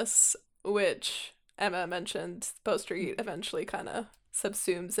Office, which Emma mentioned Bow Street eventually kind of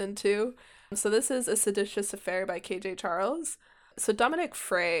subsumes into. So this is A Seditious Affair by K.J. Charles. So Dominic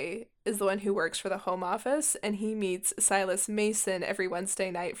Frey is the one who works for the Home Office, and he meets Silas Mason every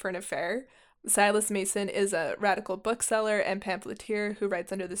Wednesday night for an affair. Silas Mason is a radical bookseller and pamphleteer who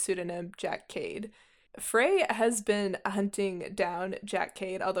writes under the pseudonym Jack Cade. Frey has been hunting down Jack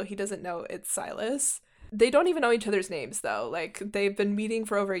Cade, although he doesn't know it's Silas. They don't even know each other's names, though. Like, they've been meeting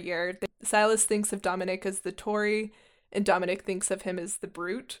for over a year. Silas thinks of Dominic as the Tory, and Dominic thinks of him as the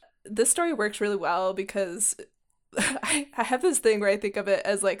Brute. This story works really well because I have this thing where I think of it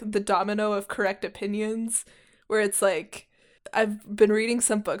as, like, the domino of correct opinions, where it's, like, I've been reading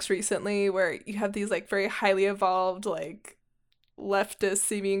some books recently where you have these, like, very highly evolved, like,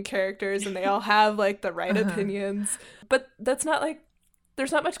 leftist-seeming characters, and they all have, like, the right opinions. But that's not, like,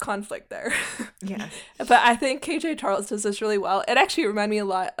 there's not much conflict there. Yeah. But I think KJ Charles does this really well. It actually reminded me a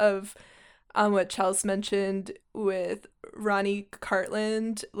lot of what Chelsea mentioned with Ronnie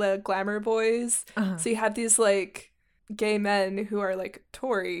Cartland, the Glamour Boys. Uh-huh. So you have these like gay men who are like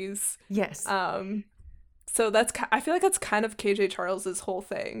Tories. Yes. So I feel like that's kind of KJ Charles's whole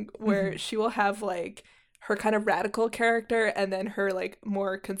thing, where she will have like her kind of radical character and then her like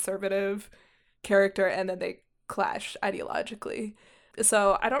more conservative character, and then they clash ideologically.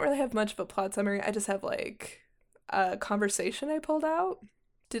 So I don't really have much of a plot summary. I just have like a conversation I pulled out.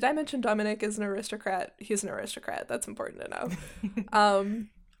 Did I mention Dominic is an aristocrat? He's an aristocrat. That's important to know.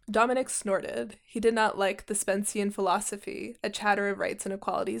 Dominic snorted. He did not like the Spencean philosophy, a chatter of rights and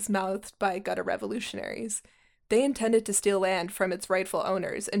equalities mouthed by gutter revolutionaries. They intended to steal land from its rightful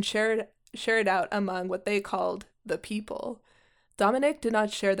owners and share it out among what they called the people. Dominic did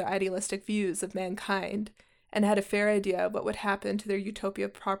not share their idealistic views of mankind, and had a fair idea of what would happen to their utopia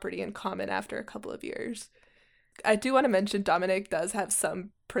of property in common after a couple of years. I do want to mention Dominic does have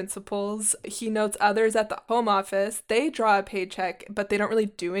some principles. He notes others at the Home Office. They draw a paycheck, but they don't really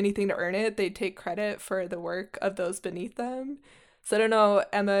do anything to earn it. They take credit for the work of those beneath them. So I don't know,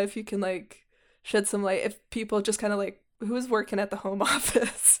 Emma, if you can like shed some light, if people just kind of like, who's working at the Home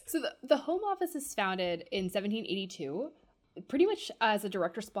Office? So the Home Office is founded in 1782. pretty much as a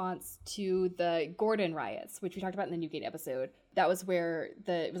direct response to the Gordon riots, which we talked about in the Newgate episode. That was where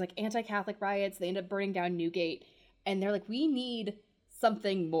it was like anti-Catholic riots. They ended up burning down Newgate, and they're like, we need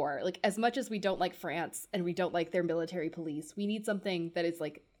something more. Like, as much as we don't like France and we don't like their military police, we need something that is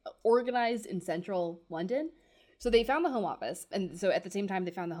like organized in central London. So they found the Home Office, and so at the same time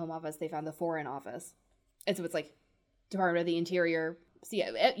they found the Home Office, they found the Foreign Office, and so it's like Department of the Interior.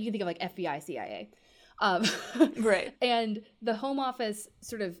 CIA, you can think of like FBI, CIA. Right. And the Home Office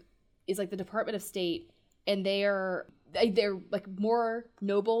sort of is like the Department of State, and they're like more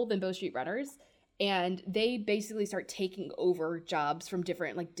noble than Bow Street Runners, and they basically start taking over jobs from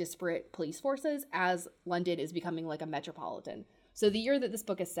different like disparate police forces as London is becoming like a metropolitan. So the year that this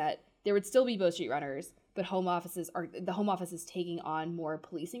book is set, there would still be Bow Street Runners, but the Home Office is taking on more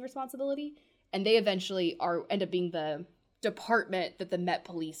policing responsibility, and they eventually end up being the department that the Met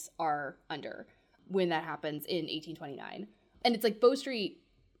Police are under when that happens in 1829. And it's like Bow Street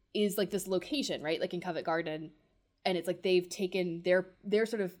is like this location, right? Like in Covent Garden. And it's like they've taken their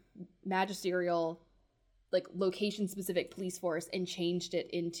sort of magisterial, like location-specific police force and changed it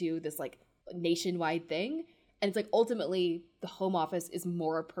into this like nationwide thing. And it's like ultimately the Home Office is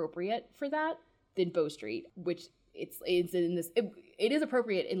more appropriate for that than Bow Street, which it is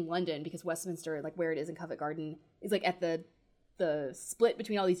appropriate in London because Westminster, like where it is in Covent Garden, is like at the split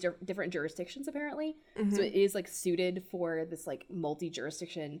between all these different jurisdictions apparently. Mm-hmm. So it is like suited for this like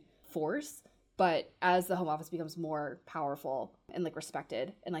multi-jurisdiction force. But as the Home Office becomes more powerful and like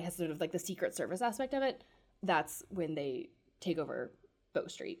respected and like has sort of like the Secret Service aspect of it, that's when they take over Bow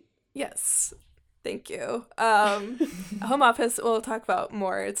Street. Yes. Thank you. Home Office we'll talk about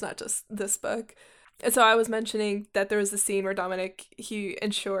more. It's not just this book. And so I was mentioning that there was a scene where Dominic, he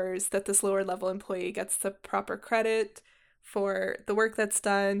ensures that this lower level employee gets the proper credit for the work that's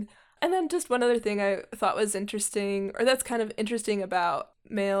done. And then just one other thing I thought was interesting, or that's kind of interesting about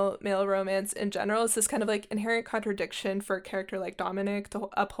male romance in general, is this kind of like inherent contradiction for a character like Dominic to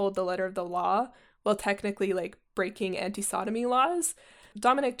uphold the letter of the law while technically like breaking anti-sodomy laws.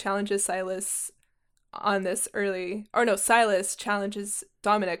 Dominic challenges Silas on this Silas challenges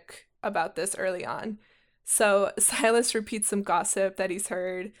Dominic about this early on. So Silas repeats some gossip that he's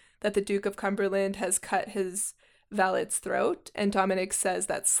heard that the Duke of Cumberland has cut his valet's throat, and Dominic says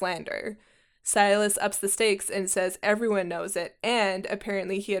that's slander. Silas ups the stakes and says everyone knows it, and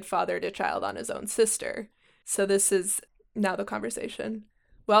apparently he had fathered a child on his own sister. So this is now the conversation.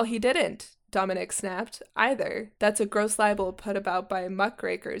 Well, he didn't, Dominic snapped, either. That's a gross libel put about by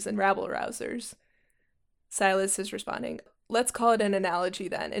muckrakers and rabble-rousers. Silas is responding, let's call it an analogy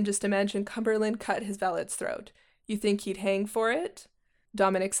then, and just imagine Cumberland cut his valet's throat. You think he'd hang for it?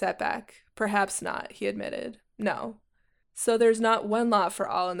 Dominic sat back. Perhaps not, he admitted. No. So there's not one law for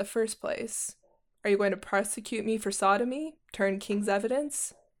all in the first place. Are you going to prosecute me for sodomy? Turn king's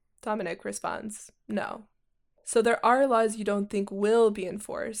evidence? Dominic responds, no. So there are laws you don't think will be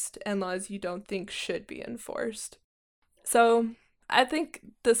enforced and laws you don't think should be enforced. So I think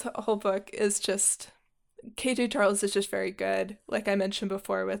this whole book is just, KJ Charles is just very good, like I mentioned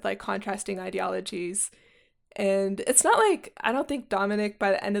before, with like contrasting ideologies. And it's not like, I don't think Dominic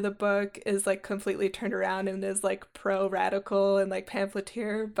by the end of the book is like completely turned around and is like pro-radical and like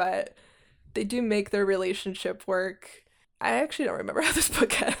pamphleteer, but they do make their relationship work. I actually don't remember how this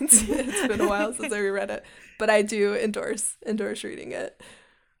book ends. It's been a while since I reread it, but I do endorse reading it.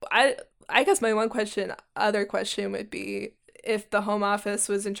 I guess my other question would be if the Home Office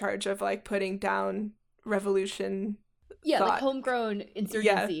was in charge of like putting down revolution. Yeah, thought. Like homegrown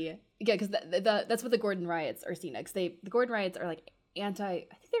insurgency. Yeah, because that's what the Gordon riots are seen as. The Gordon riots are like I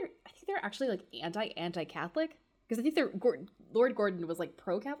think they're actually like anti-Catholic, because I think Lord Gordon was like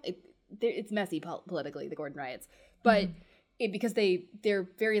pro-Catholic. It's messy politically, the Gordon riots, but because they're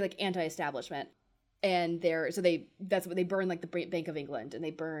very like anti-establishment, and that's what they burn, like the Bank of England, and they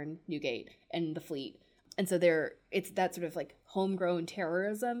burn Newgate and the Fleet, and so it's that sort of like homegrown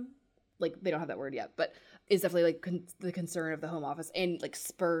terrorism. Like they don't have that word yet, but is definitely like the concern of the Home Office, and like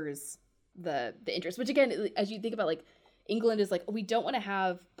spurs the interest, which again, as you think about like England is like, we don't want to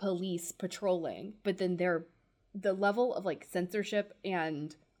have police patrolling, but then the level of like censorship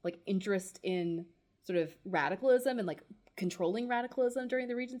and like interest in sort of radicalism and like controlling radicalism during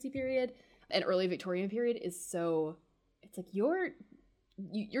the Regency period and early Victorian period is so, it's like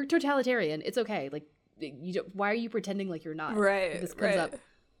you're totalitarian, it's okay, like why are you pretending like you're not? Right. This comes up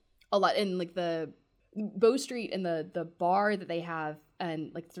a lot in like the Bow Street and the bar that they have,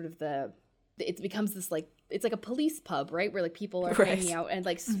 and like sort of it becomes this like, it's like a police pub, right, where like people are hanging out and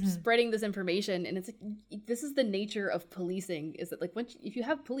like spreading this information, and it's like, this is the nature of policing, is that like if you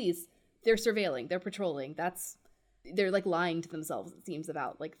have police, they're surveilling, they're patrolling, that's they're like lying to themselves, it seems,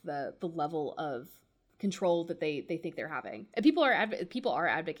 about like the level of control that they think they're having. And people are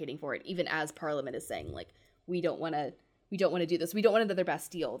advocating for it, even as Parliament is saying, like, we don't want to do this. We don't want another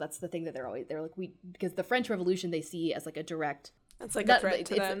Bastille. That's the thing that they're like, because the French Revolution they see as like a direct, it's like a threat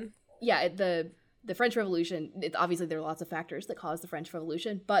to them. Yeah, the French Revolution, it's obviously there are lots of factors that caused the French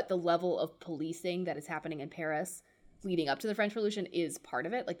Revolution, but the level of policing that is happening in Paris leading up to the French Revolution is part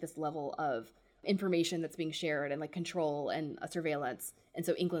of it. Like this level of information that's being shared and like control and surveillance. And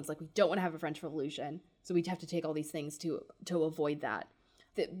so England's like, we don't want to have a French Revolution, so we have to take all these things to avoid that.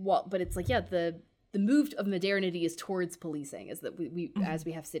 But it's like, yeah, the move of modernity is towards policing, is that we as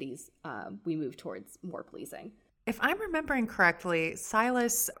we have cities, we move towards more policing. If I'm remembering correctly,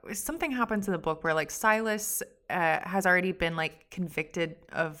 Silas, something happens in the book where like Silas has already been like convicted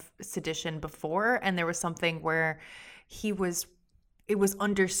of sedition before, and there was something where it was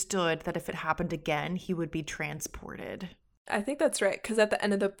understood that if it happened again, he would be transported. I think that's right, because at the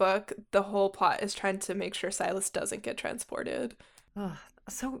end of the book, the whole plot is trying to make sure Silas doesn't get transported. Ugh,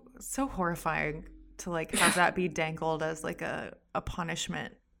 so horrifying to like have that be dangled as like a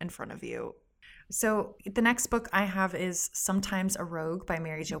punishment in front of you. So the next book I have is Sometimes a Rogue by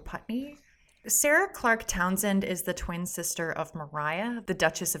Mary Jo Putney. Sarah Clark Townsend is the twin sister of Maria, the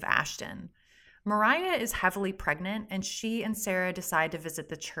Duchess of Ashton. Maria is heavily pregnant, and she and Sarah decide to visit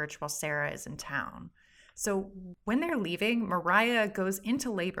the church while Sarah is in town. So when they're leaving, Maria goes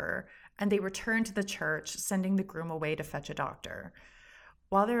into labor, and they return to the church, sending the groom away to fetch a doctor.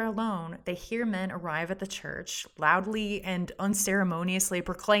 While they're alone, they hear men arrive at the church, loudly and unceremoniously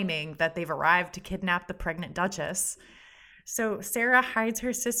proclaiming that they've arrived to kidnap the pregnant duchess. So Sarah hides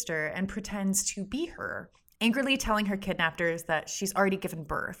her sister and pretends to be her, angrily telling her kidnappers that she's already given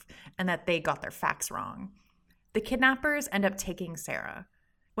birth and that they got their facts wrong. The kidnappers end up taking Sarah.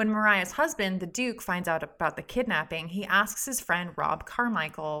 When Mariah's husband, the Duke, finds out about the kidnapping, he asks his friend Rob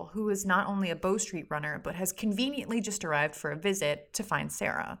Carmichael, who is not only a Bow Street runner, but has conveniently just arrived for a visit, to find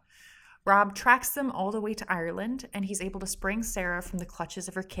Sarah. Rob tracks them all the way to Ireland, and he's able to spring Sarah from the clutches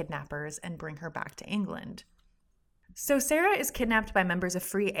of her kidnappers and bring her back to England. So Sarah is kidnapped by members of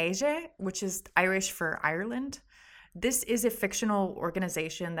Free Asia, which is Irish for Ireland. This is a fictional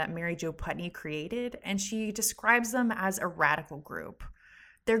organization that Mary Jo Putney created, and she describes them as a radical group.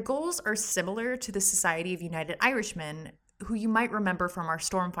 Their goals are similar to the Society of United Irishmen, who you might remember from our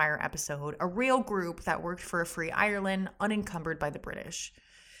Stormfire episode, a real group that worked for a free Ireland unencumbered by the British.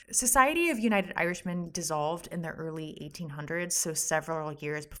 Society of United Irishmen dissolved in the early 1800s, so several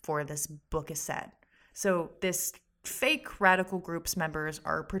years before this book is set. So this fake radical group's members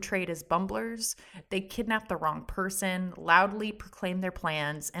are portrayed as bumblers. They kidnap the wrong person, loudly proclaim their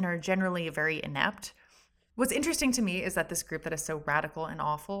plans, and are generally very inept. What's interesting to me is that this group that is so radical and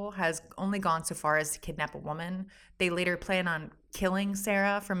awful has only gone so far as to kidnap a woman. They later plan on killing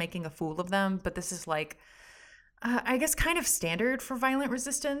Sarah for making a fool of them, but this is like, I guess, kind of standard for violent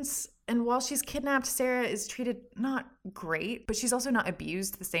resistance. And while she's kidnapped, Sarah is treated not great, but she's also not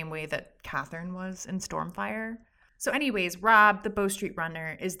abused the same way that Catherine was in Stormfire. So anyways, Rob, the Bow Street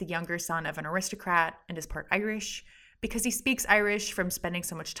runner, is the younger son of an aristocrat and is part Irish. Because he speaks Irish from spending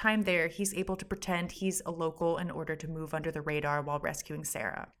so much time there, he's able to pretend he's a local in order to move under the radar while rescuing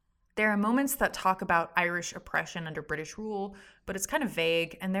Sarah. There are moments that talk about Irish oppression under British rule, but it's kind of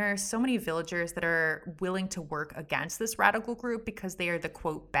vague, and there are so many villagers that are willing to work against this radical group because they are the,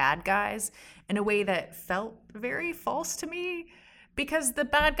 quote, bad guys, in a way that felt very false to me, because the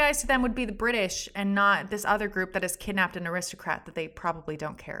bad guys to them would be the British and not this other group that has kidnapped an aristocrat that they probably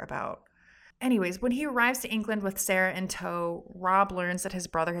don't care about. Anyways, when he arrives to England with Sarah in tow, Rob learns that his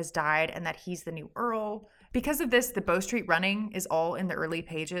brother has died and that he's the new Earl. Because of this, the Bow Street running is all in the early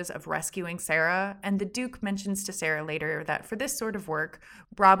pages of rescuing Sarah, and the Duke mentions to Sarah later that for this sort of work,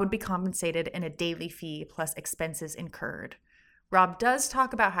 Rob would be compensated in a daily fee plus expenses incurred. Rob does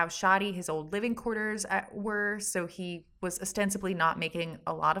talk about how shoddy his old living quarters were, so he was ostensibly not making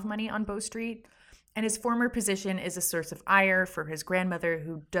a lot of money on Bow Street. And his former position is a source of ire for his grandmother,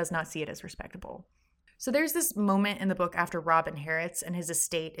 who does not see it as respectable. So there's this moment in the book after Rob inherits and his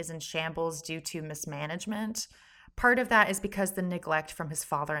estate is in shambles due to mismanagement. Part of that is because the neglect from his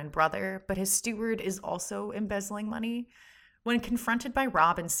father and brother, but his steward is also embezzling money. When confronted by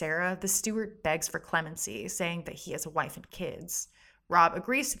Rob and Sarah, the steward begs for clemency, saying that he has a wife and kids. Rob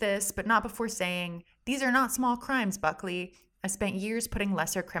agrees to this, but not before saying, "These are not small crimes, Buckley. I spent years putting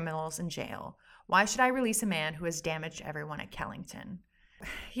lesser criminals in jail. Why should I release a man who has damaged everyone at Kellington?"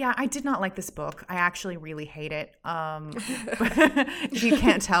 Yeah, I did not like this book. I actually really hate it. If you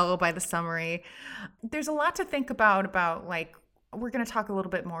can't tell by the summary. There's a lot to think about like, we're going to talk a little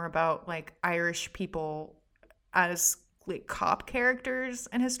bit more about like Irish people as like cop characters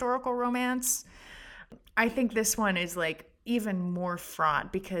in historical romance. I think this one is like even more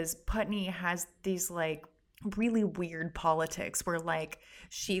fraught because Putney has these like really weird politics where like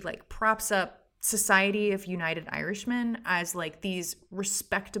she like props up Society of United Irishmen as like these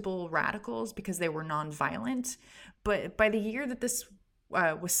respectable radicals because they were nonviolent. But by the year that this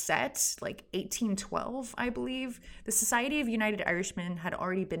was set, like 1812, I believe, the Society of United Irishmen had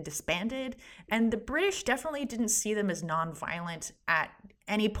already been disbanded, and the British definitely didn't see them as nonviolent at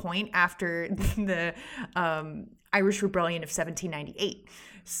any point after the Irish Rebellion of 1798.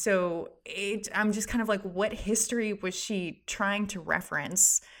 So I'm just kind of like, what history was she trying to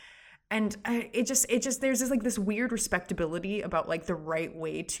reference? And it just there's this like this weird respectability about like the right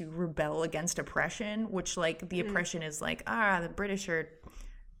way to rebel against oppression, which like the oppression is like, the British are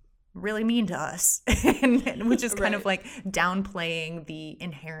really mean to us, and which is kind of like downplaying the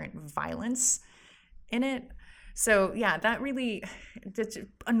inherent violence in it. So yeah, that really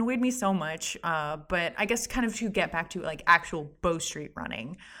annoyed me so much. But I guess kind of to get back to like actual Bow Street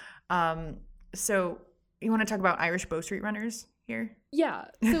running. So you want to talk about Irish Bow Street runners here? Yeah.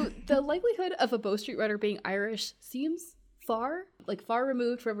 So the likelihood of a Bow Street runner being Irish seems far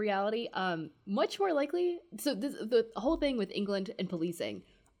removed from reality. Much more likely. So the whole thing with England and policing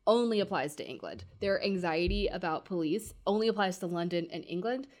only applies to England. Their anxiety about police only applies to London and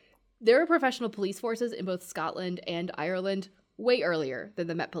England. There are professional police forces in both Scotland and Ireland way earlier than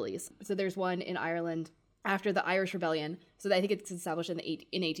the Met Police. So there's one in Ireland after the Irish Rebellion. So I think it's established in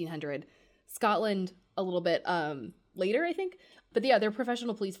 1800. Scotland a little bit later, I think. But yeah, there are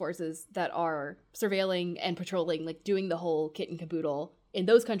professional police forces that are surveilling and patrolling, like doing the whole kit and caboodle in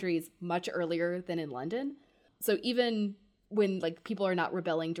those countries much earlier than in London. So even when like people are not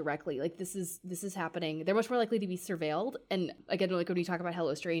rebelling directly, like this is happening, they're much more likely to be surveilled. And again, like when we talk about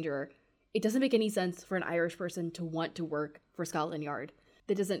Hello Stranger, it doesn't make any sense for an Irish person to want to work for Scotland Yard.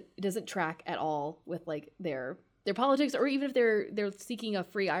 It doesn't track at all with like their politics, or even if they're seeking a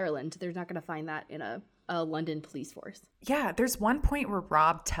free Ireland, they're not going to find that in a London police force. Yeah, there's one point where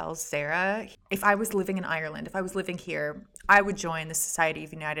Rob tells Sarah, if I was living in Ireland, if I was living here, I would join the Society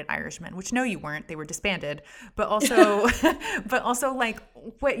of United Irishmen, which no, you weren't. They were disbanded. But also, like,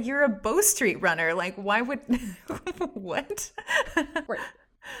 what? You're a Bow Street runner. Like, why would, what? Right.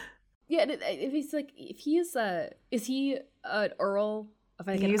 Yeah, if he's like, is he an earl of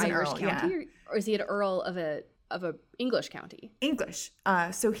like an Irish county, yeah. Or is he an earl of a English county? English.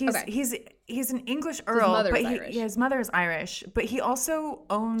 So he's an English earl, but his mother is Irish. But he also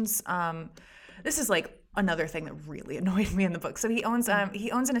owns. This is like another thing that really annoyed me in the book. So he owns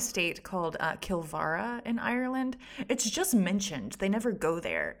an estate called Kilvara in Ireland. It's just mentioned. They never go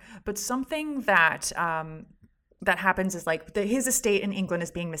there. But something that happens is like his estate in England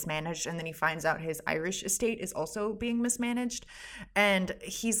is being mismanaged, and then he finds out his Irish estate is also being mismanaged, and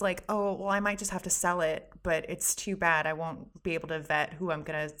he's like, oh well, I might just have to sell it, but it's too bad, I won't be able to vet who I'm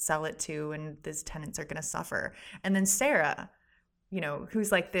gonna sell it to, and these tenants are gonna suffer. And then Sarah,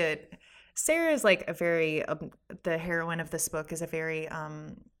 who's like Sarah is like a very the heroine of this book is a very a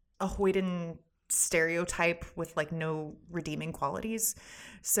hoyden stereotype with like no redeeming qualities.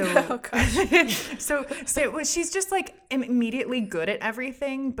 So so she's just like immediately good at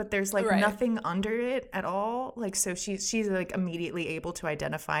everything, but there's like nothing under it at all. Like, so she's like immediately able to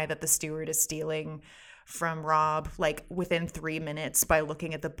identify that the steward is stealing from Rob like within 3 minutes by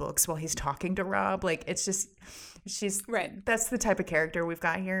looking at the books while he's talking to Rob. Like, it's just that's the type of character we've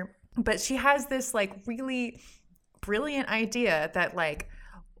got here. But she has this like really brilliant idea that like,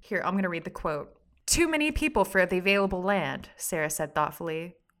 here, I'm going to read the quote. "Too many people for the available land," Sarah said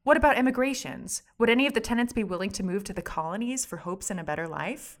thoughtfully. "What about immigrations? Would any of the tenants be willing to move to the colonies for hopes in a better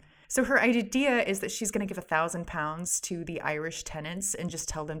life?" So her idea is that she's going to give £1,000 to the Irish tenants and just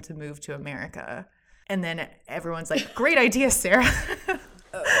tell them to move to America. And then everyone's like, great idea, Sarah. Oh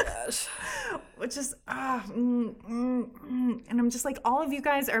my gosh. Which is, and I'm just like, all of you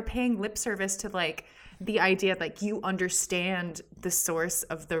guys are paying lip service to like the idea like you understand the source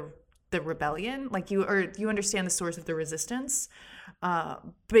of the rebellion, like you understand the source of the resistance,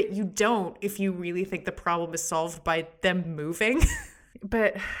 but you don't if you really think the problem is solved by them moving.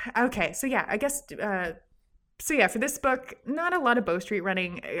 But okay, so yeah, I guess for this book, not a lot of Bow Street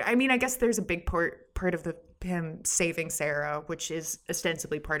running. I mean, I guess there's a big part of him saving Sarah, which is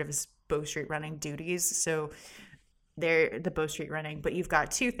ostensibly part of his Bow Street running duties. So they're the Bow Street running, but you've got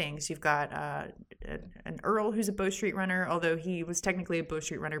two things. You've got an earl who's a Bow Street runner, although he was technically a Bow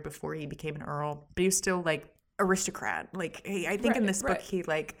Street runner before he became an earl, but he was still like aristocrat. Like, I think in this book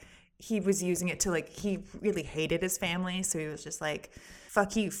he was using it to like, he really hated his family, so he was just like,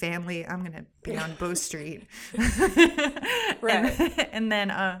 fuck you family, I'm gonna be on Bow Street. Right. And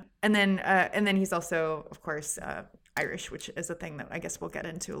then he's also, of course, Irish, which is a thing that I guess we'll get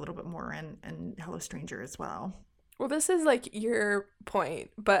into a little bit more in Hello Stranger as well. Well, this is like your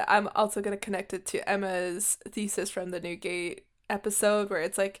point, but I'm also going to connect it to Emma's thesis from the Newgate episode, where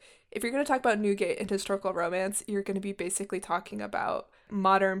it's like, if you're going to talk about Newgate and historical romance, you're going to be basically talking about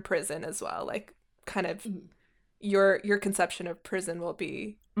modern prison as well. Like, kind of your conception of prison will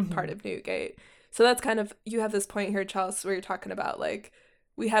be part of Newgate. So that's kind of, you have this point here, Chelsea, where you're talking about like,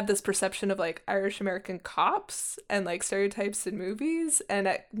 we have this perception of like Irish American cops and like stereotypes in movies,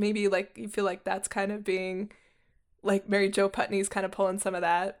 and maybe like you feel like that's kind of being like Mary Jo Putney's kind of pulling some of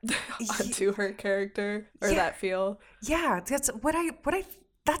that onto her character, or that feel. Yeah, that's what I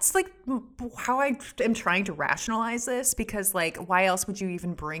that's like how I am trying to rationalize this, because like, why else would you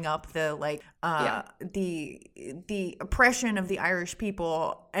even bring up the like the oppression of the Irish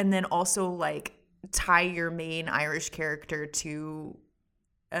people, and then also like tie your main Irish character to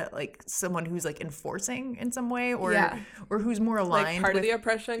like someone who's like enforcing in some way, or who's more aligned, like part with, of the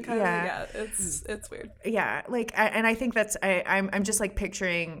oppression kind of. It's weird. Yeah, like and I think that's I'm just like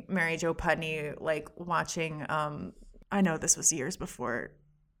picturing Mary Jo Putney like watching I know this was years before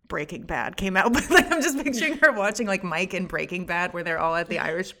Breaking Bad came out, but like I'm just picturing her watching like Mike in Breaking Bad, where they're all at the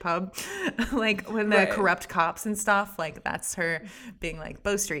Irish pub, like when the corrupt cops and stuff. Like that's her being like,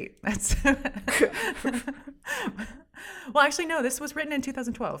 Bow Street. That's well, actually, no. This was written in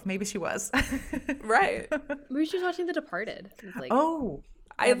 2012. Maybe she was. Right. Maybe she was watching The Departed. Like,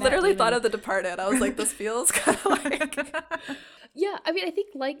 I literally thought of The Departed. I was like, this feels kind of like. Yeah, I mean, I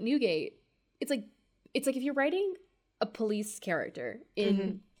think like Newgate, it's like if you're writing a police character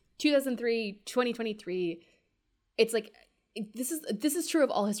in 2003, 2023, it's like this is true of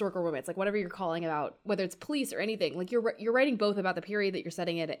all historical romance. Like whatever you're calling about, whether it's police or anything, like you're writing both about the period that you're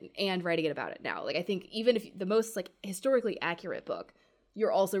setting it and writing it about it now. Like I think even if the most like historically accurate book,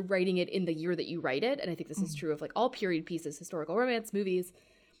 you're also writing it in the year that you write it. And I think this is true of like all period pieces, historical romance, movies.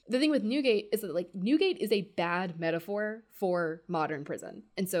 The thing with Newgate is that like Newgate is a bad metaphor for modern prison,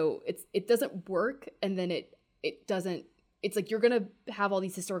 and so it doesn't work, and then it doesn't. It's like you're gonna have all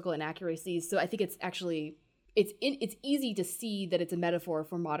these historical inaccuracies. So I think it's actually it's easy to see that it's a metaphor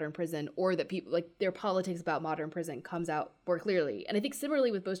for modern prison, or that people like their politics about modern prison comes out more clearly. And I think similarly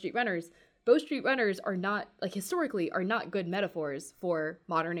with Bow Street Runners are not like historically are not good metaphors for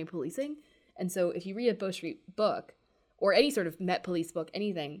modern day policing. And so if you read a Bow Street book or any sort of Met Police book,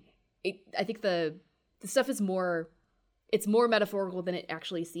 anything, I think the stuff is more. It's more metaphorical than it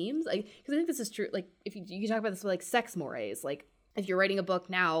actually seems. Because I think this is true. Like, if you talk about this with, like, sex mores. Like, if you're writing a book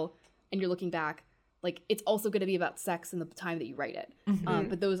now and you're looking back, like, it's also going to be about sex in the time that you write it.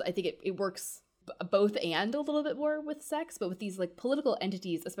 But those, I think it works both and a little bit more with sex. But with these, like, political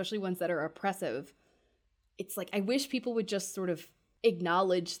entities, especially ones that are oppressive, it's like, I wish people would just sort of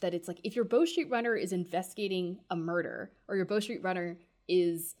acknowledge that it's like, if your Bow Street Runner is investigating a murder, or your Bow Street Runner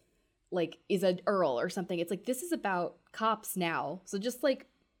is an Earl or something, it's like, this is about cops now, so just like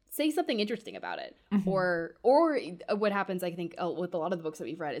say something interesting about it. Or what happens, I think, with a lot of the books that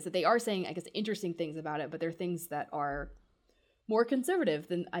we've read is that they are saying, I guess, interesting things about it, but they're things that are more conservative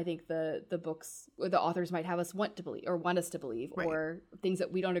than I think the books or the authors might have us want us to believe, right. Or things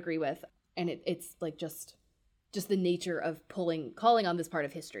that we don't agree with, and it's like just the nature of calling on this part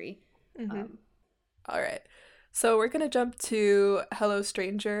of history. All right. So we're going to jump to Hello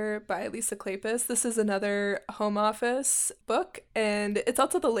Stranger by Lisa Kleypas. This is another Home Office book, and it's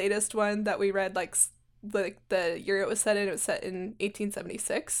also the latest one that we read, like the year it was set in. It was set in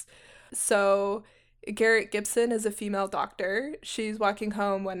 1876. So Garrett Gibson is a female doctor. She's walking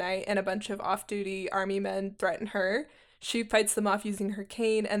home one night, and a bunch of off-duty army men threaten her. She fights them off using her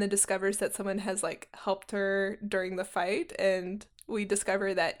cane, and then discovers that someone has, like, helped her during the fight, and we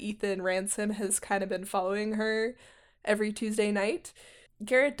discover that Ethan Ransom has kind of been following her every Tuesday night.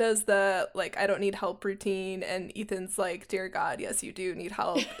 Garrett does the, like, I don't need help routine, and Ethan's like, dear God, yes, you do need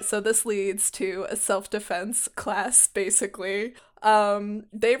help. So this leads to a self-defense class, basically.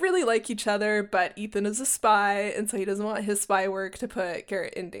 They really like each other, but Ethan is a spy, and so he doesn't want his spy work to put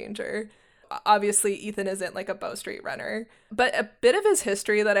Garrett in danger. Obviously, Ethan isn't like a Bow Street runner. But a bit of his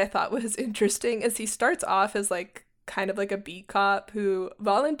history that I thought was interesting is he starts off as like kind of like a beat cop who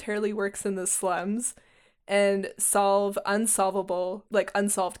voluntarily works in the slums and solve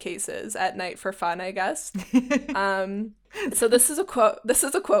unsolved cases at night for fun, I guess. So this is a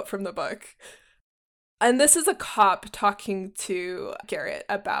quote from the book. And this is a cop talking to Garrett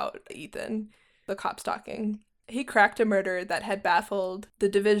about Ethan. The cop's talking. He cracked a murder that had baffled the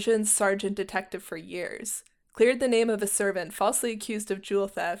division's sergeant detective for years, cleared the name of a servant falsely accused of jewel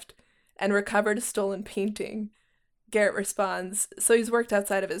theft, and recovered a stolen painting. Garrett responds, so he's worked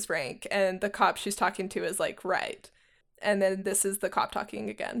outside of his rank, and the cop she's talking to is like, right. And then this is the cop talking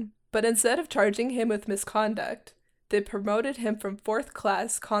again. But instead of charging him with misconduct, they promoted him from 4th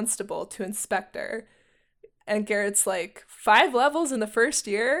class constable to inspector. And Garrett's like, 5 levels in the first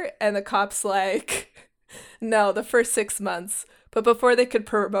year? And the cop's like, no, the first 6 months. But before they could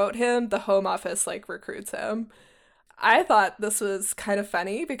promote him, the Home Office like recruits him. I thought this was kind of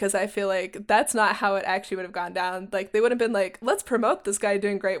funny because I feel like that's not how it actually would have gone down. Like, they would have been like, let's promote this guy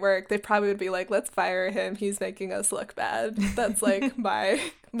doing great work. They probably would be like, let's fire him. He's making us look bad. That's like my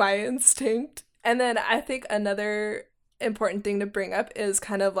instinct. And then I think another important thing to bring up is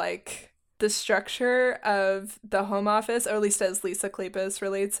kind of like the structure of the Home Office, or at least as Lisa Kleypas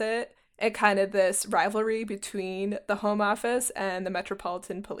relates it, and kind of this rivalry between the Home Office and the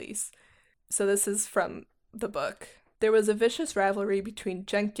Metropolitan Police. So this is from the book. There was a vicious rivalry between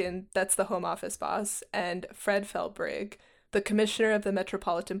Jenkin, that's the Home Office boss, and Fred Felbrigg, the commissioner of the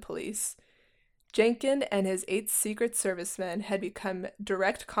Metropolitan Police. Jenkin and his 8 Secret Servicemen had become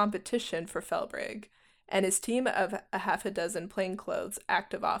direct competition for Felbrigg and his team of a half a dozen plainclothes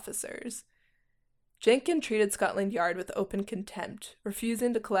active officers. Jenkin treated Scotland Yard with open contempt,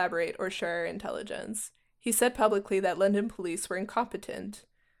 refusing to collaborate or share intelligence. He said publicly that London police were incompetent,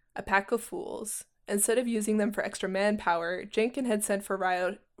 a pack of fools. Instead of using them for extra manpower, Jenkin had sent for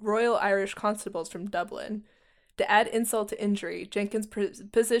Royal Irish constables from Dublin. To add insult to injury, Jenkin's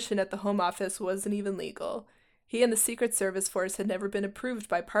position at the Home Office wasn't even legal. He and the Secret Service force had never been approved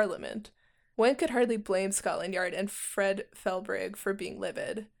by Parliament. One could hardly blame Scotland Yard and Fred Felbrigg for being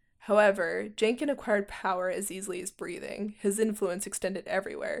livid. However, Jenkin acquired power as easily as breathing. His influence extended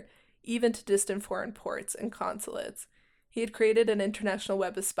everywhere, even to distant foreign ports and consulates. He had created an international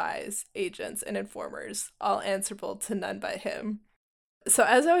web of spies, agents, and informers, all answerable to none but him. So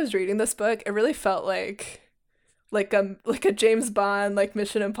as I was reading this book, it really felt like a James Bond, like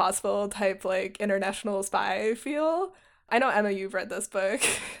Mission Impossible type, like international spy feel. I know, Emma, you've read this book.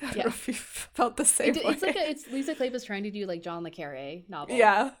 I don't know if you felt the same way. It's Lisa Kleypas trying to do like John le Carré novel.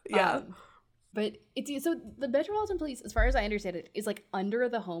 Yeah. But it's so the Metropolitan Police, as far as I understand it, is like under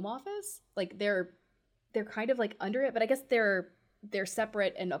the Home Office. Like they're kind of like under it, but I guess they're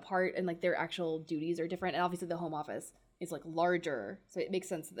separate and apart, and like their actual duties are different. And obviously the Home Office is like larger, so it makes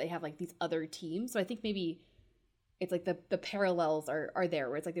sense that they have like these other teams. So I think maybe it's like the parallels are there,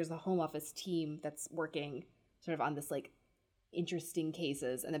 where it's like there's a Home Office team that's working sort of on this like interesting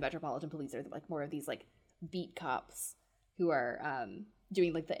cases, and the Metropolitan Police are like more of these like beat cops who are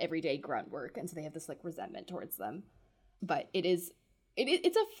doing like the everyday grunt work, and so they have this like resentment towards them. But it's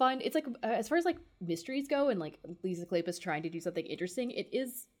a fun, it's like as far as like mysteries go, and like Lisa Kleypas trying to do something interesting, it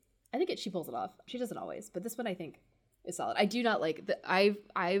is, I think she pulls it off. She doesn't always, but this one I think is solid. I do not like I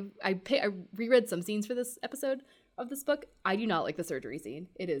reread some scenes for this episode of this book. I do not like the surgery scene.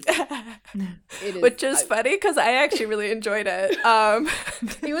 It is which is funny because I actually really enjoyed it.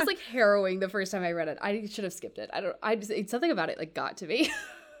 It was like harrowing the first time I read it. I should have skipped it. It's something about it like got to me.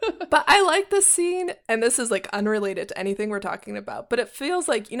 But I like this scene, and this is like unrelated to anything we're talking about, but it feels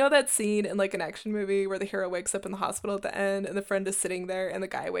like, you know, that scene in like an action movie where the hero wakes up in the hospital at the end and the friend is sitting there and the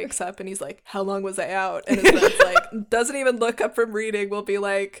guy wakes up and he's like, how long was I out? And his friend's like, doesn't even look up from reading, will be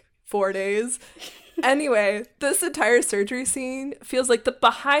like 4 days. Anyway, this entire surgery scene feels like the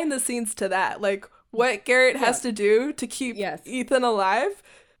behind the scenes to that, like what Garrett has to do to keep Ethan alive.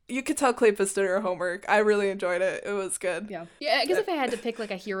 You could tell Kleypas did her homework. I really enjoyed it. It was good. Yeah, I guess if I had to pick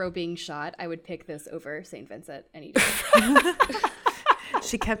like a hero being shot, I would pick this over St. Vincent any day.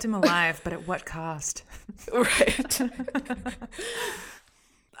 She kept him alive, but at what cost? Right.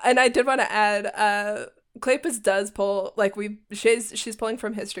 And I did want to add, Kleypas does pull, like she's pulling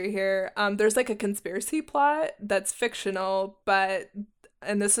from history here. There's like a conspiracy plot that's fictional, but,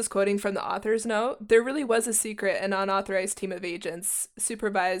 and this is quoting from the author's note, there really was a secret and unauthorized team of agents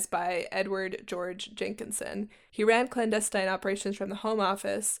supervised by Edward George Jenkinson. He ran clandestine operations from the Home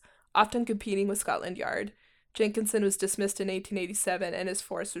Office, often competing with Scotland Yard. Jenkinson was dismissed in 1887 and his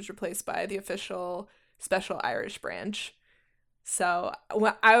force was replaced by the official Special Irish Branch. So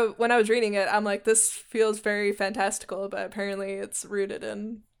when I was reading it, I'm like, this feels very fantastical, but apparently it's rooted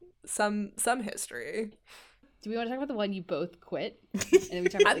in some history. Do we want to talk about the one you both quit? And then we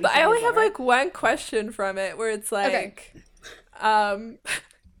talk about I only have like one question from it where it's like,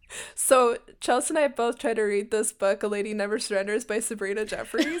 so Chelsea and I both tried to read this book, A Lady Never Surrenders by Sabrina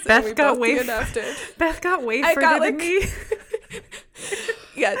Jeffries. Beth got way further than me.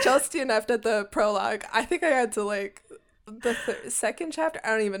 Yeah, jealousy enough at the prologue. I think I had to like the second chapter. I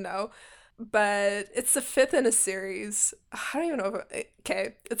don't even know. But it's the fifth in a series. I don't even know if...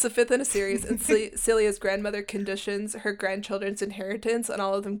 Okay, it's the fifth in a series, and Celia's grandmother conditions her grandchildren's inheritance on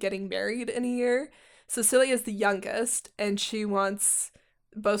all of them getting married in a year. So Celia's the youngest, and she wants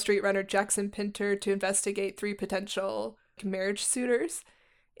Bow Street runner Jackson Pinter to investigate 3 potential marriage suitors.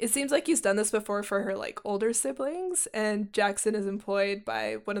 It seems like he's done this before for her like older siblings, and Jackson is employed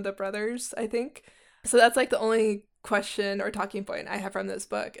by one of the brothers, I think. So that's like the only question or talking point I have from this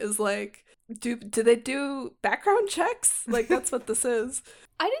book is like, do they do background checks? Like, that's what this is.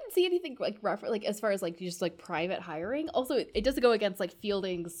 I didn't see anything like like as far as like just like private hiring. Also, it doesn't go against like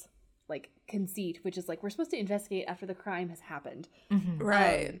Fielding's like conceit, which is like we're supposed to investigate after the crime has happened. Mm-hmm.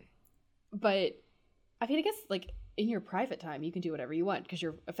 Right. But I mean, I guess like in your private time, you can do whatever you want because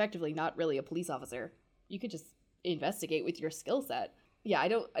you're effectively not really a police officer. You could just investigate with your skill set. Yeah,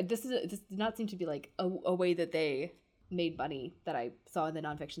 this did not seem to be like a way that they made money that I saw in the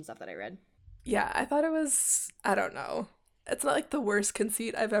nonfiction stuff that I read. Yeah, I thought it was, I don't know. It's not like the worst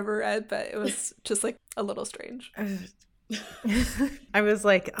conceit I've ever read, but it was just like a little strange. I was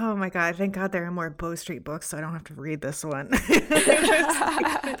like, oh my God, thank God there are more Bow Street books so I don't have to read this one.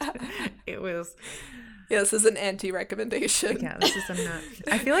 It was... Yeah, this is an anti-recommendation. Yeah, this is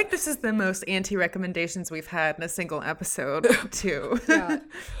I feel like this is the most anti-recommendations we've had in a single episode, too. Yeah.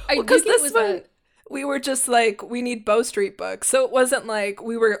 Because this one, we were just like, we need Bow Street books. So it wasn't like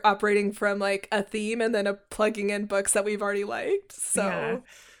we were operating from like a theme and then plugging in books that we've already liked. So... Yeah.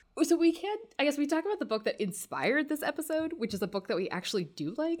 So we can, I guess we talk about the book that inspired this episode, which is a book that we actually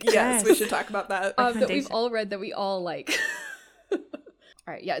do like. Yes, we should talk about that. That we've all read, that we all like. All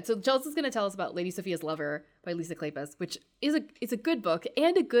right, yeah. So Chelsea is going to tell us about Lady Sophia's Lover by Lisa Kleypas, which is a good book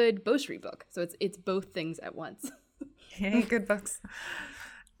and a good Bow Street book. So it's both things at once. Hey, good books.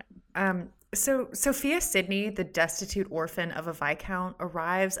 So Sophia Sidney, the destitute orphan of a viscount,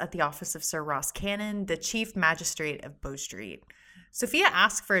 arrives at the office of Sir Ross Cannon, the chief magistrate of Bow Street. Sophia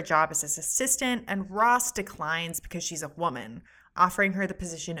asks for a job as his assistant, and Ross declines because she's a woman, offering her the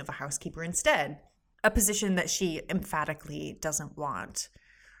position of a housekeeper instead, a position that she emphatically doesn't want.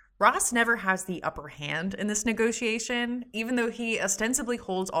 Ross never has the upper hand in this negotiation. Even though he ostensibly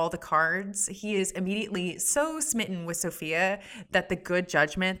holds all the cards, he is immediately so smitten with Sophia that the good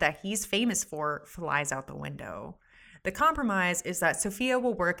judgment that he's famous for flies out the window. The compromise is that Sophia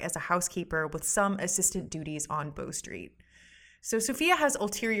will work as a housekeeper with some assistant duties on Bow Street. So Sophia has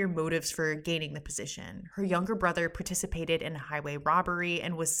ulterior motives for gaining the position. Her younger brother participated in a highway robbery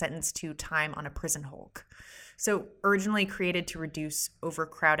and was sentenced to time on a prison hulk. So originally created to reduce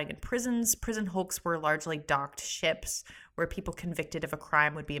overcrowding in prisons, prison hulks were largely docked ships where people convicted of a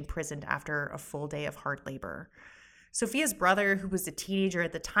crime would be imprisoned after a full day of hard labor. Sophia's brother, who was a teenager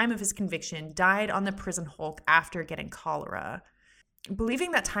at the time of his conviction, died on the prison hulk after getting cholera. Believing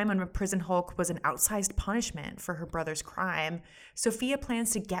that time on a prison hulk was an outsized punishment for her brother's crime, Sophia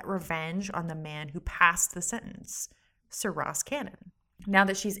plans to get revenge on the man who passed the sentence, Sir Ross Cannon. Now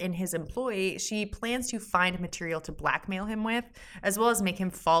that she's in his employ, she plans to find material to blackmail him with, as well as make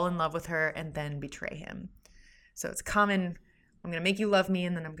him fall in love with her and then betray him. So it's common, I'm going to make you love me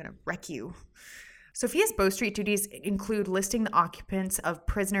and then I'm going to wreck you. Sophia's Bow Street duties include listing the occupants of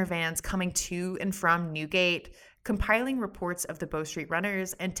prisoner vans coming to and from Newgate, compiling reports of the Bow Street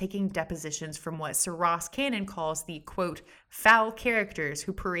runners, and taking depositions from what Sir Ross Cannon calls the, quote, foul characters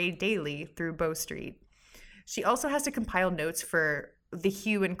who parade daily through Bow Street. She also has to compile notes for The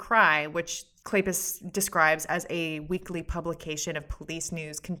Hue and Cry, which Kleypas describes as a weekly publication of police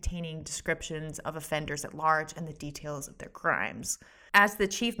news containing descriptions of offenders at large and the details of their crimes. As the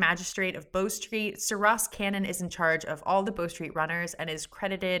chief magistrate of Bow Street, Sir Ross Cannon is in charge of all the Bow Street runners and is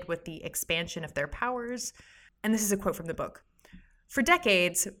credited with the expansion of their powers. And this is a quote from the book. For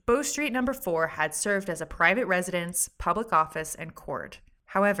decades, Bow Street No. 4 had served as a private residence, public office, and court.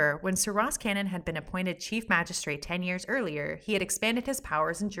 However, when Sir Ross Cannon had been appointed chief magistrate 10 years earlier, he had expanded his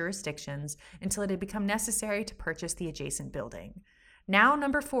powers and jurisdictions until it had become necessary to purchase the adjacent building. Now,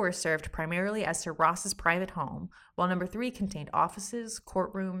 No. 4 served primarily as Sir Ross's private home, while No. 3 contained offices,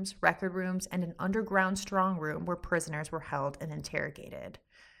 courtrooms, record rooms, and an underground strong room where prisoners were held and interrogated.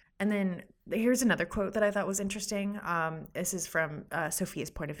 And then here's another quote that I thought was interesting. This is from Sophia's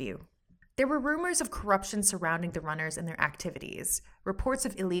point of view. There were rumors of corruption surrounding the runners and their activities, reports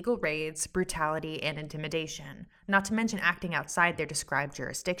of illegal raids, brutality, and intimidation, not to mention acting outside their described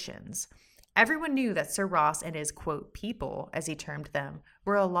jurisdictions. Everyone knew that Sir Ross and his, quote, people, as he termed them,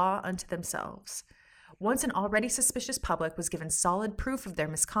 were a law unto themselves. Once an already suspicious public was given solid proof of their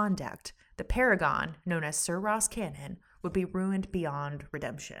misconduct, the paragon, known as Sir Ross Cannon, would be ruined beyond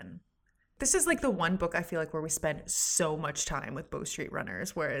redemption. This is like the one book I feel like where we spend so much time with Bow Street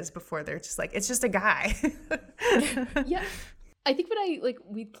Runners, whereas before they're just like, it's just a guy. Yeah. I think when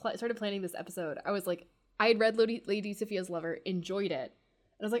we started planning this episode, I was like, I had read Lady Sophia's Lover, enjoyed it.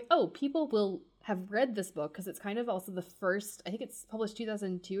 And I was like, oh, people will have read this book because it's kind of also the first, I think it's published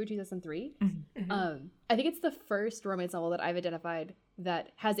 2002 or 2003. Mm-hmm. I think it's the first romance novel that I've identified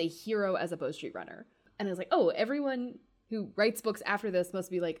that has a hero as a Bow Street Runner. And I was like, oh, everyone who writes books after this must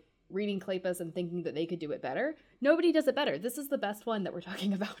be like reading Kleypas and thinking that they could do it better. Nobody does it better. This is the best one that we're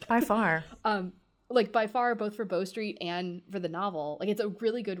talking about. By far. Like by far, both for Bow Street and for the novel. Like it's a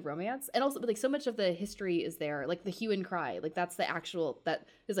really good romance. And also like so much of the history is there. Like the hue and cry. Like that's the actual, that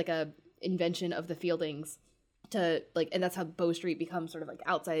is like a invention of the Fieldings to like, and that's how Bow Street becomes sort of like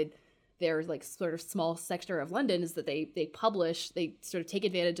outside their like sort of small sector of London, is that they publish, they sort of take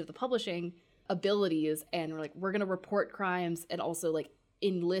advantage of the publishing abilities and we're going to report crimes and also like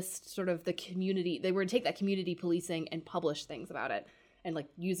enlist sort of the community. They were to take that community policing and publish things about it and like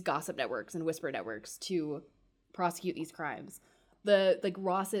use gossip networks and whisper networks to prosecute these crimes. The like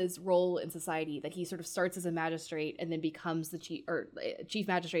Ross's role in society, that he sort of starts as a magistrate and then becomes the chief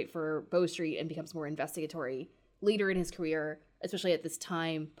magistrate for Bow Street and becomes more investigatory later in his career, especially at this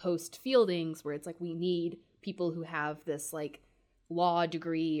time post Fieldings, where it's like we need people who have this like law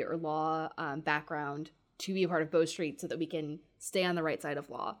degree or law background to be a part of Bow Street so that we can stay on the right side of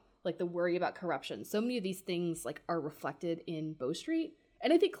law. Like the worry about corruption. So many of these things like are reflected in Bow Street.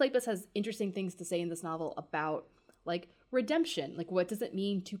 And I think Kleypas has interesting things to say in this novel about like redemption. Like what does it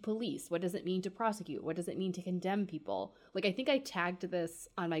mean to police? What does it mean to prosecute? What does it mean to condemn people? Like I think I tagged this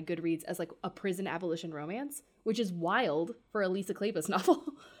on my Goodreads as like a prison abolition romance, which is wild for a Lisa Kleypas novel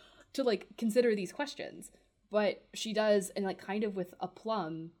to like consider these questions. But she does, and like kind of with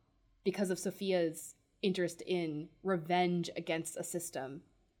aplomb, because of Sophia's interest in revenge against a system.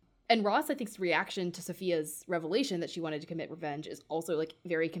 And Ross, I think's reaction to Sophia's revelation that she wanted to commit revenge is also like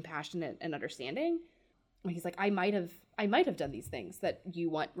very compassionate and understanding. He's like, I might have done these things that you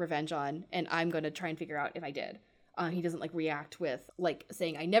want revenge on, and I'm going to try and figure out if I did. He doesn't like react with like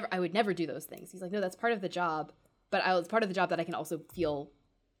saying I would never do those things. He's like, no, that's part of the job, but it's part of the job that I can also feel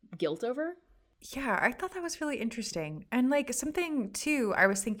guilt over. Yeah, I thought that was really interesting. And like something too I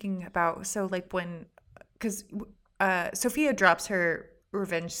was thinking about, so like when, because Sophia drops her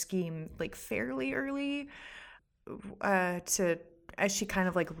revenge scheme like fairly early as she kind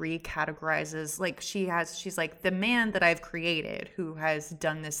of like recategorizes, like she's like, the man that I've created who has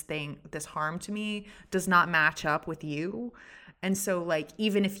done this harm to me does not match up with you. And so like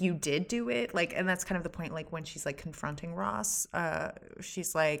even if you did do it, like, and that's kind of the point, like when she's like confronting Ross,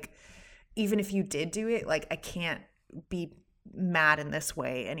 she's like, even if you did do it, like I can't be mad in this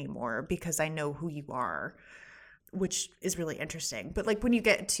way anymore because I know who you are, which is really interesting. But like when you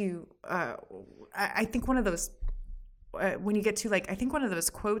get to I think one of those when you get to like, I think one of those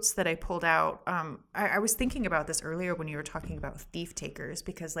quotes that I pulled out, I was thinking about this earlier when you were talking about thief takers,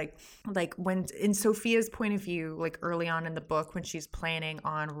 because like when in Sophia's point of view, like early on in the book, when she's planning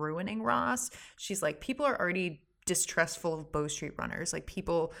on ruining Ross, she's like, people are already distrustful of Bow Street Runners. Like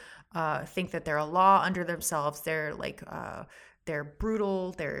people think that they're a law unto themselves. They're like they're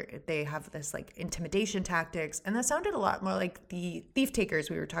brutal. They have this like intimidation tactics, and that sounded a lot more like the thief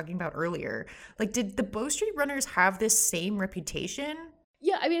takers we were talking about earlier. Like, did the Bow Street Runners have this same reputation?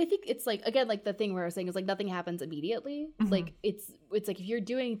 Yeah, I mean, I think it's like, again, like the thing where I was saying is like nothing happens immediately. Mm-hmm. Like it's like if you're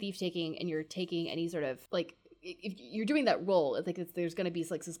doing thief taking and you're taking any sort of like, if you're doing that role, I think there's going to be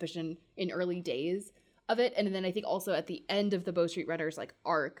like suspicion in early days of it, and then I think also at the end of the Bow Street Runners like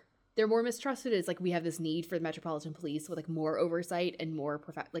arc, they're more mistrusted. It's like we have this need for the Metropolitan Police with like more oversight and more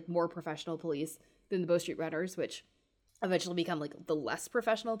professional police than the Bow Street Runners, which eventually become like the less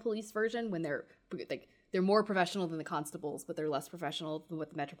professional police version when they're more professional than the constables, but they're less professional than what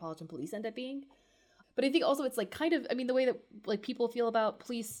the Metropolitan Police end up being. But I think also it's like kind of, I mean, the way that like people feel about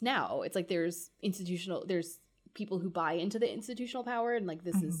police now, it's like there's people who buy into the institutional power, and like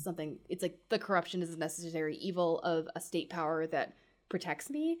this mm-hmm. is something, it's like the corruption is a necessary evil of a state power that protects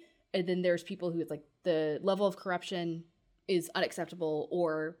me. And then there's people who it's like the level of corruption is unacceptable,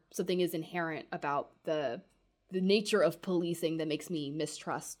 or something is inherent about the nature of policing that makes me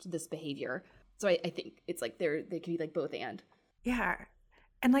mistrust this behavior. So I think it's like they can be like both and. Yeah.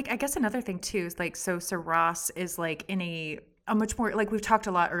 And like, I guess another thing too is like, so Ross is like in a much more, like we've talked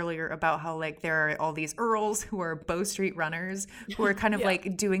a lot earlier about how like there are all these earls who are Bow Street Runners who are kind of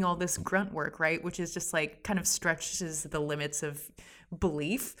like doing all this grunt work, right? Which is just like kind of stretches the limits of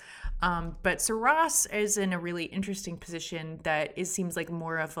belief. But Sir Ross is in a really interesting position that seems like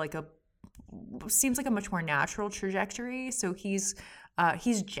more of like a seems like a much more natural trajectory. So he's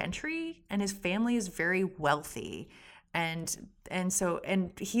gentry, and his family is very wealthy, and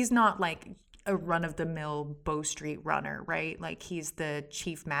he's not like a run-of-the-mill Bow Street runner, right? Like he's the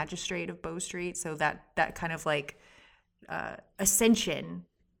chief magistrate of Bow Street, so that kind of like ascension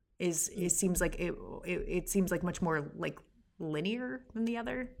it seems like it seems like much more like linear than the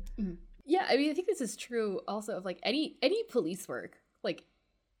other. Mm-hmm. Yeah, I mean, I think this is true also of like any police work. Like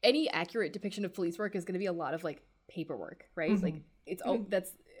any accurate depiction of police work is going to be a lot of like paperwork, right? Mm-hmm. Like it's all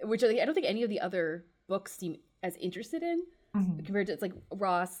that's which I don't think any of the other books seem as interested in compared to it's like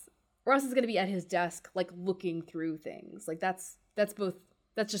Ross is going to be at his desk like looking through things. Like that's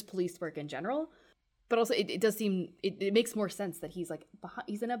just police work in general. But also, it does seem it makes more sense that he's like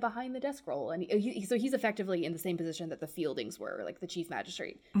he's in a behind the desk role, and so he's effectively in the same position that the Fieldings were, like the chief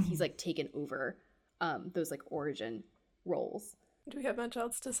magistrate. Mm-hmm. He's like taken over those like origin roles. Do we have much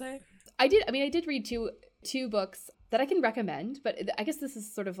else to say? I did read two books that I can recommend, but I guess this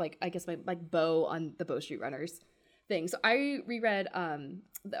is sort of like my bow on the Bow Street Runners thing. So I reread I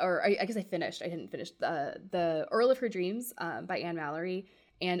guess I didn't finish the Earl of Her Dreams by Anne Mallory,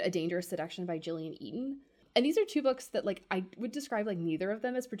 and A Dangerous Seduction by Gillian Eaton. And these are two books that like I would describe like neither of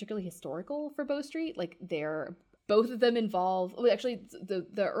them as particularly historical for Bow Street. Like both of them involve actually the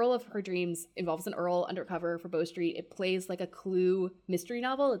Earl of Her Dreams involves an earl undercover for Bow Street. It plays like a Clue mystery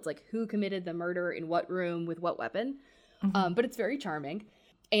novel. It's like who committed the murder in what room with what weapon. Mm-hmm. But it's very charming.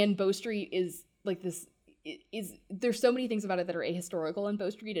 And Bow Street is like this there's so many things about it that are ahistorical in Bow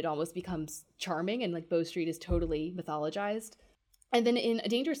Street. It almost becomes charming, and like Bow Street is totally mythologized. And then in A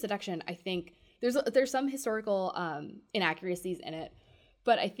Dangerous Seduction, I think there's some historical inaccuracies in it,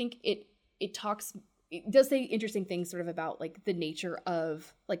 but I think it does say interesting things sort of about like the nature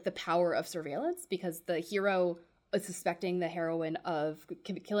of like the power of surveillance, because the hero is suspecting the heroine of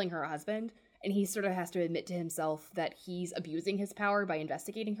killing her husband, and he sort of has to admit to himself that he's abusing his power by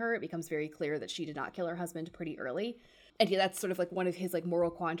investigating her. It becomes very clear that she did not kill her husband pretty early, and that's sort of like one of his like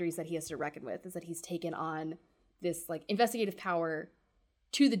moral quandaries that he has to reckon with, is that he's taken on this like investigative power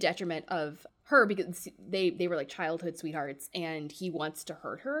to the detriment of her, because they were like childhood sweethearts and he wants to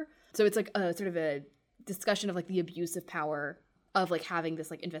hurt her. So it's like a sort of a discussion of like the abuse of power of like having this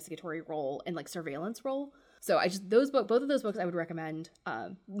like investigatory role and like surveillance role. So both of those books I would recommend,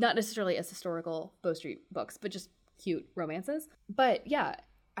 not necessarily as historical Bow Street books, but just cute romances. But yeah,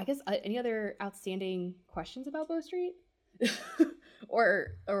 I guess any other outstanding questions about Bow Street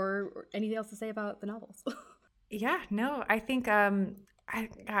or anything else to say about the novels? Yeah, no, I think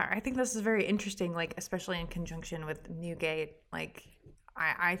I think this is very interesting, like especially in conjunction with Newgate. Like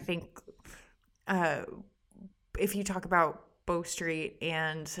I think if you talk about Bow Street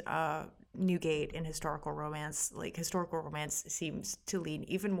and Newgate in historical romance, like historical romance seems to lean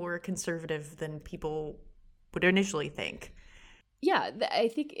even more conservative than people would initially think. Yeah, I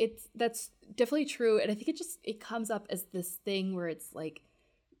think that's definitely true, and I think it comes up as this thing where it's like,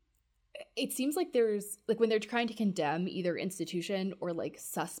 it seems like there's like when they're trying to condemn either institution or like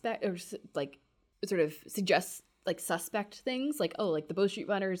suspect or like sort of suggest like suspect things, like, oh, like the Bow Street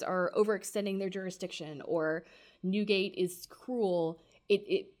Runners are overextending their jurisdiction, or Newgate is cruel.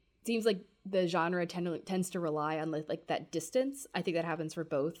 It seems like the genre tends to rely on like that distance. I think that happens for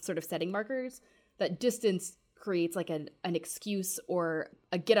both sort of setting markers. That distance creates like an excuse or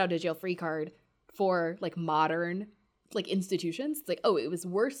a get out of jail free card for like modern like institutions. It's like, oh, it was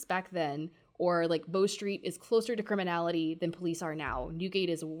worse back then, or like Bow Street is closer to criminality than police are now. Newgate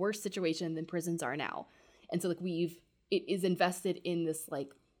is a worse situation than prisons are now. And so like it is invested in this like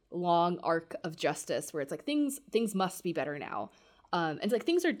long arc of justice where it's like things must be better now. And it's like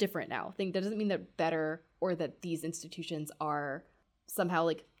things are different now. That doesn't mean they're better or that these institutions are somehow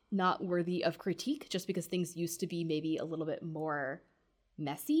like not worthy of critique just because things used to be maybe a little bit more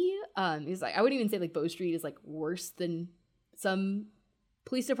messy. It's like I wouldn't even say like Bow Street is like worse than some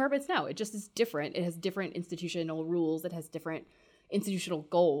police departments now. It just is different. It has different institutional rules. It has different institutional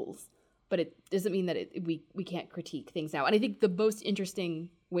goals. But it doesn't mean that we can't critique things now. And I think the most interesting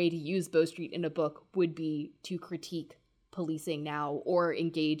way to use Bow Street in a book would be to critique policing now or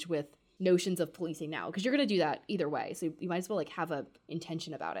engage with notions of policing now, because you're going to do that either way. So you might as well like have a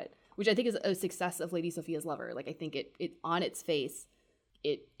intention about it, which I think is a success of Lady Sophia's Lover. Like I think it on its face,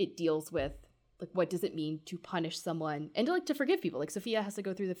 it deals with like what does it mean to punish someone and to forgive people. Like Sophia has to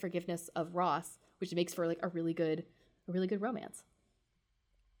go through the forgiveness of Ross, which makes for like a really good romance.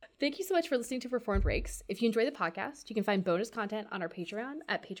 Thank you so much for listening to Reformed Rakes. If you enjoy the podcast, you can find bonus content on our Patreon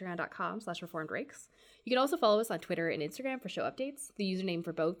at patreon.com/reformedrakes. You can also follow us on Twitter and Instagram for show updates. The username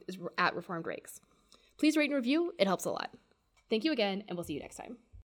for both is @reformedrakes. Please rate and review. It helps a lot. Thank you again, and we'll see you next time.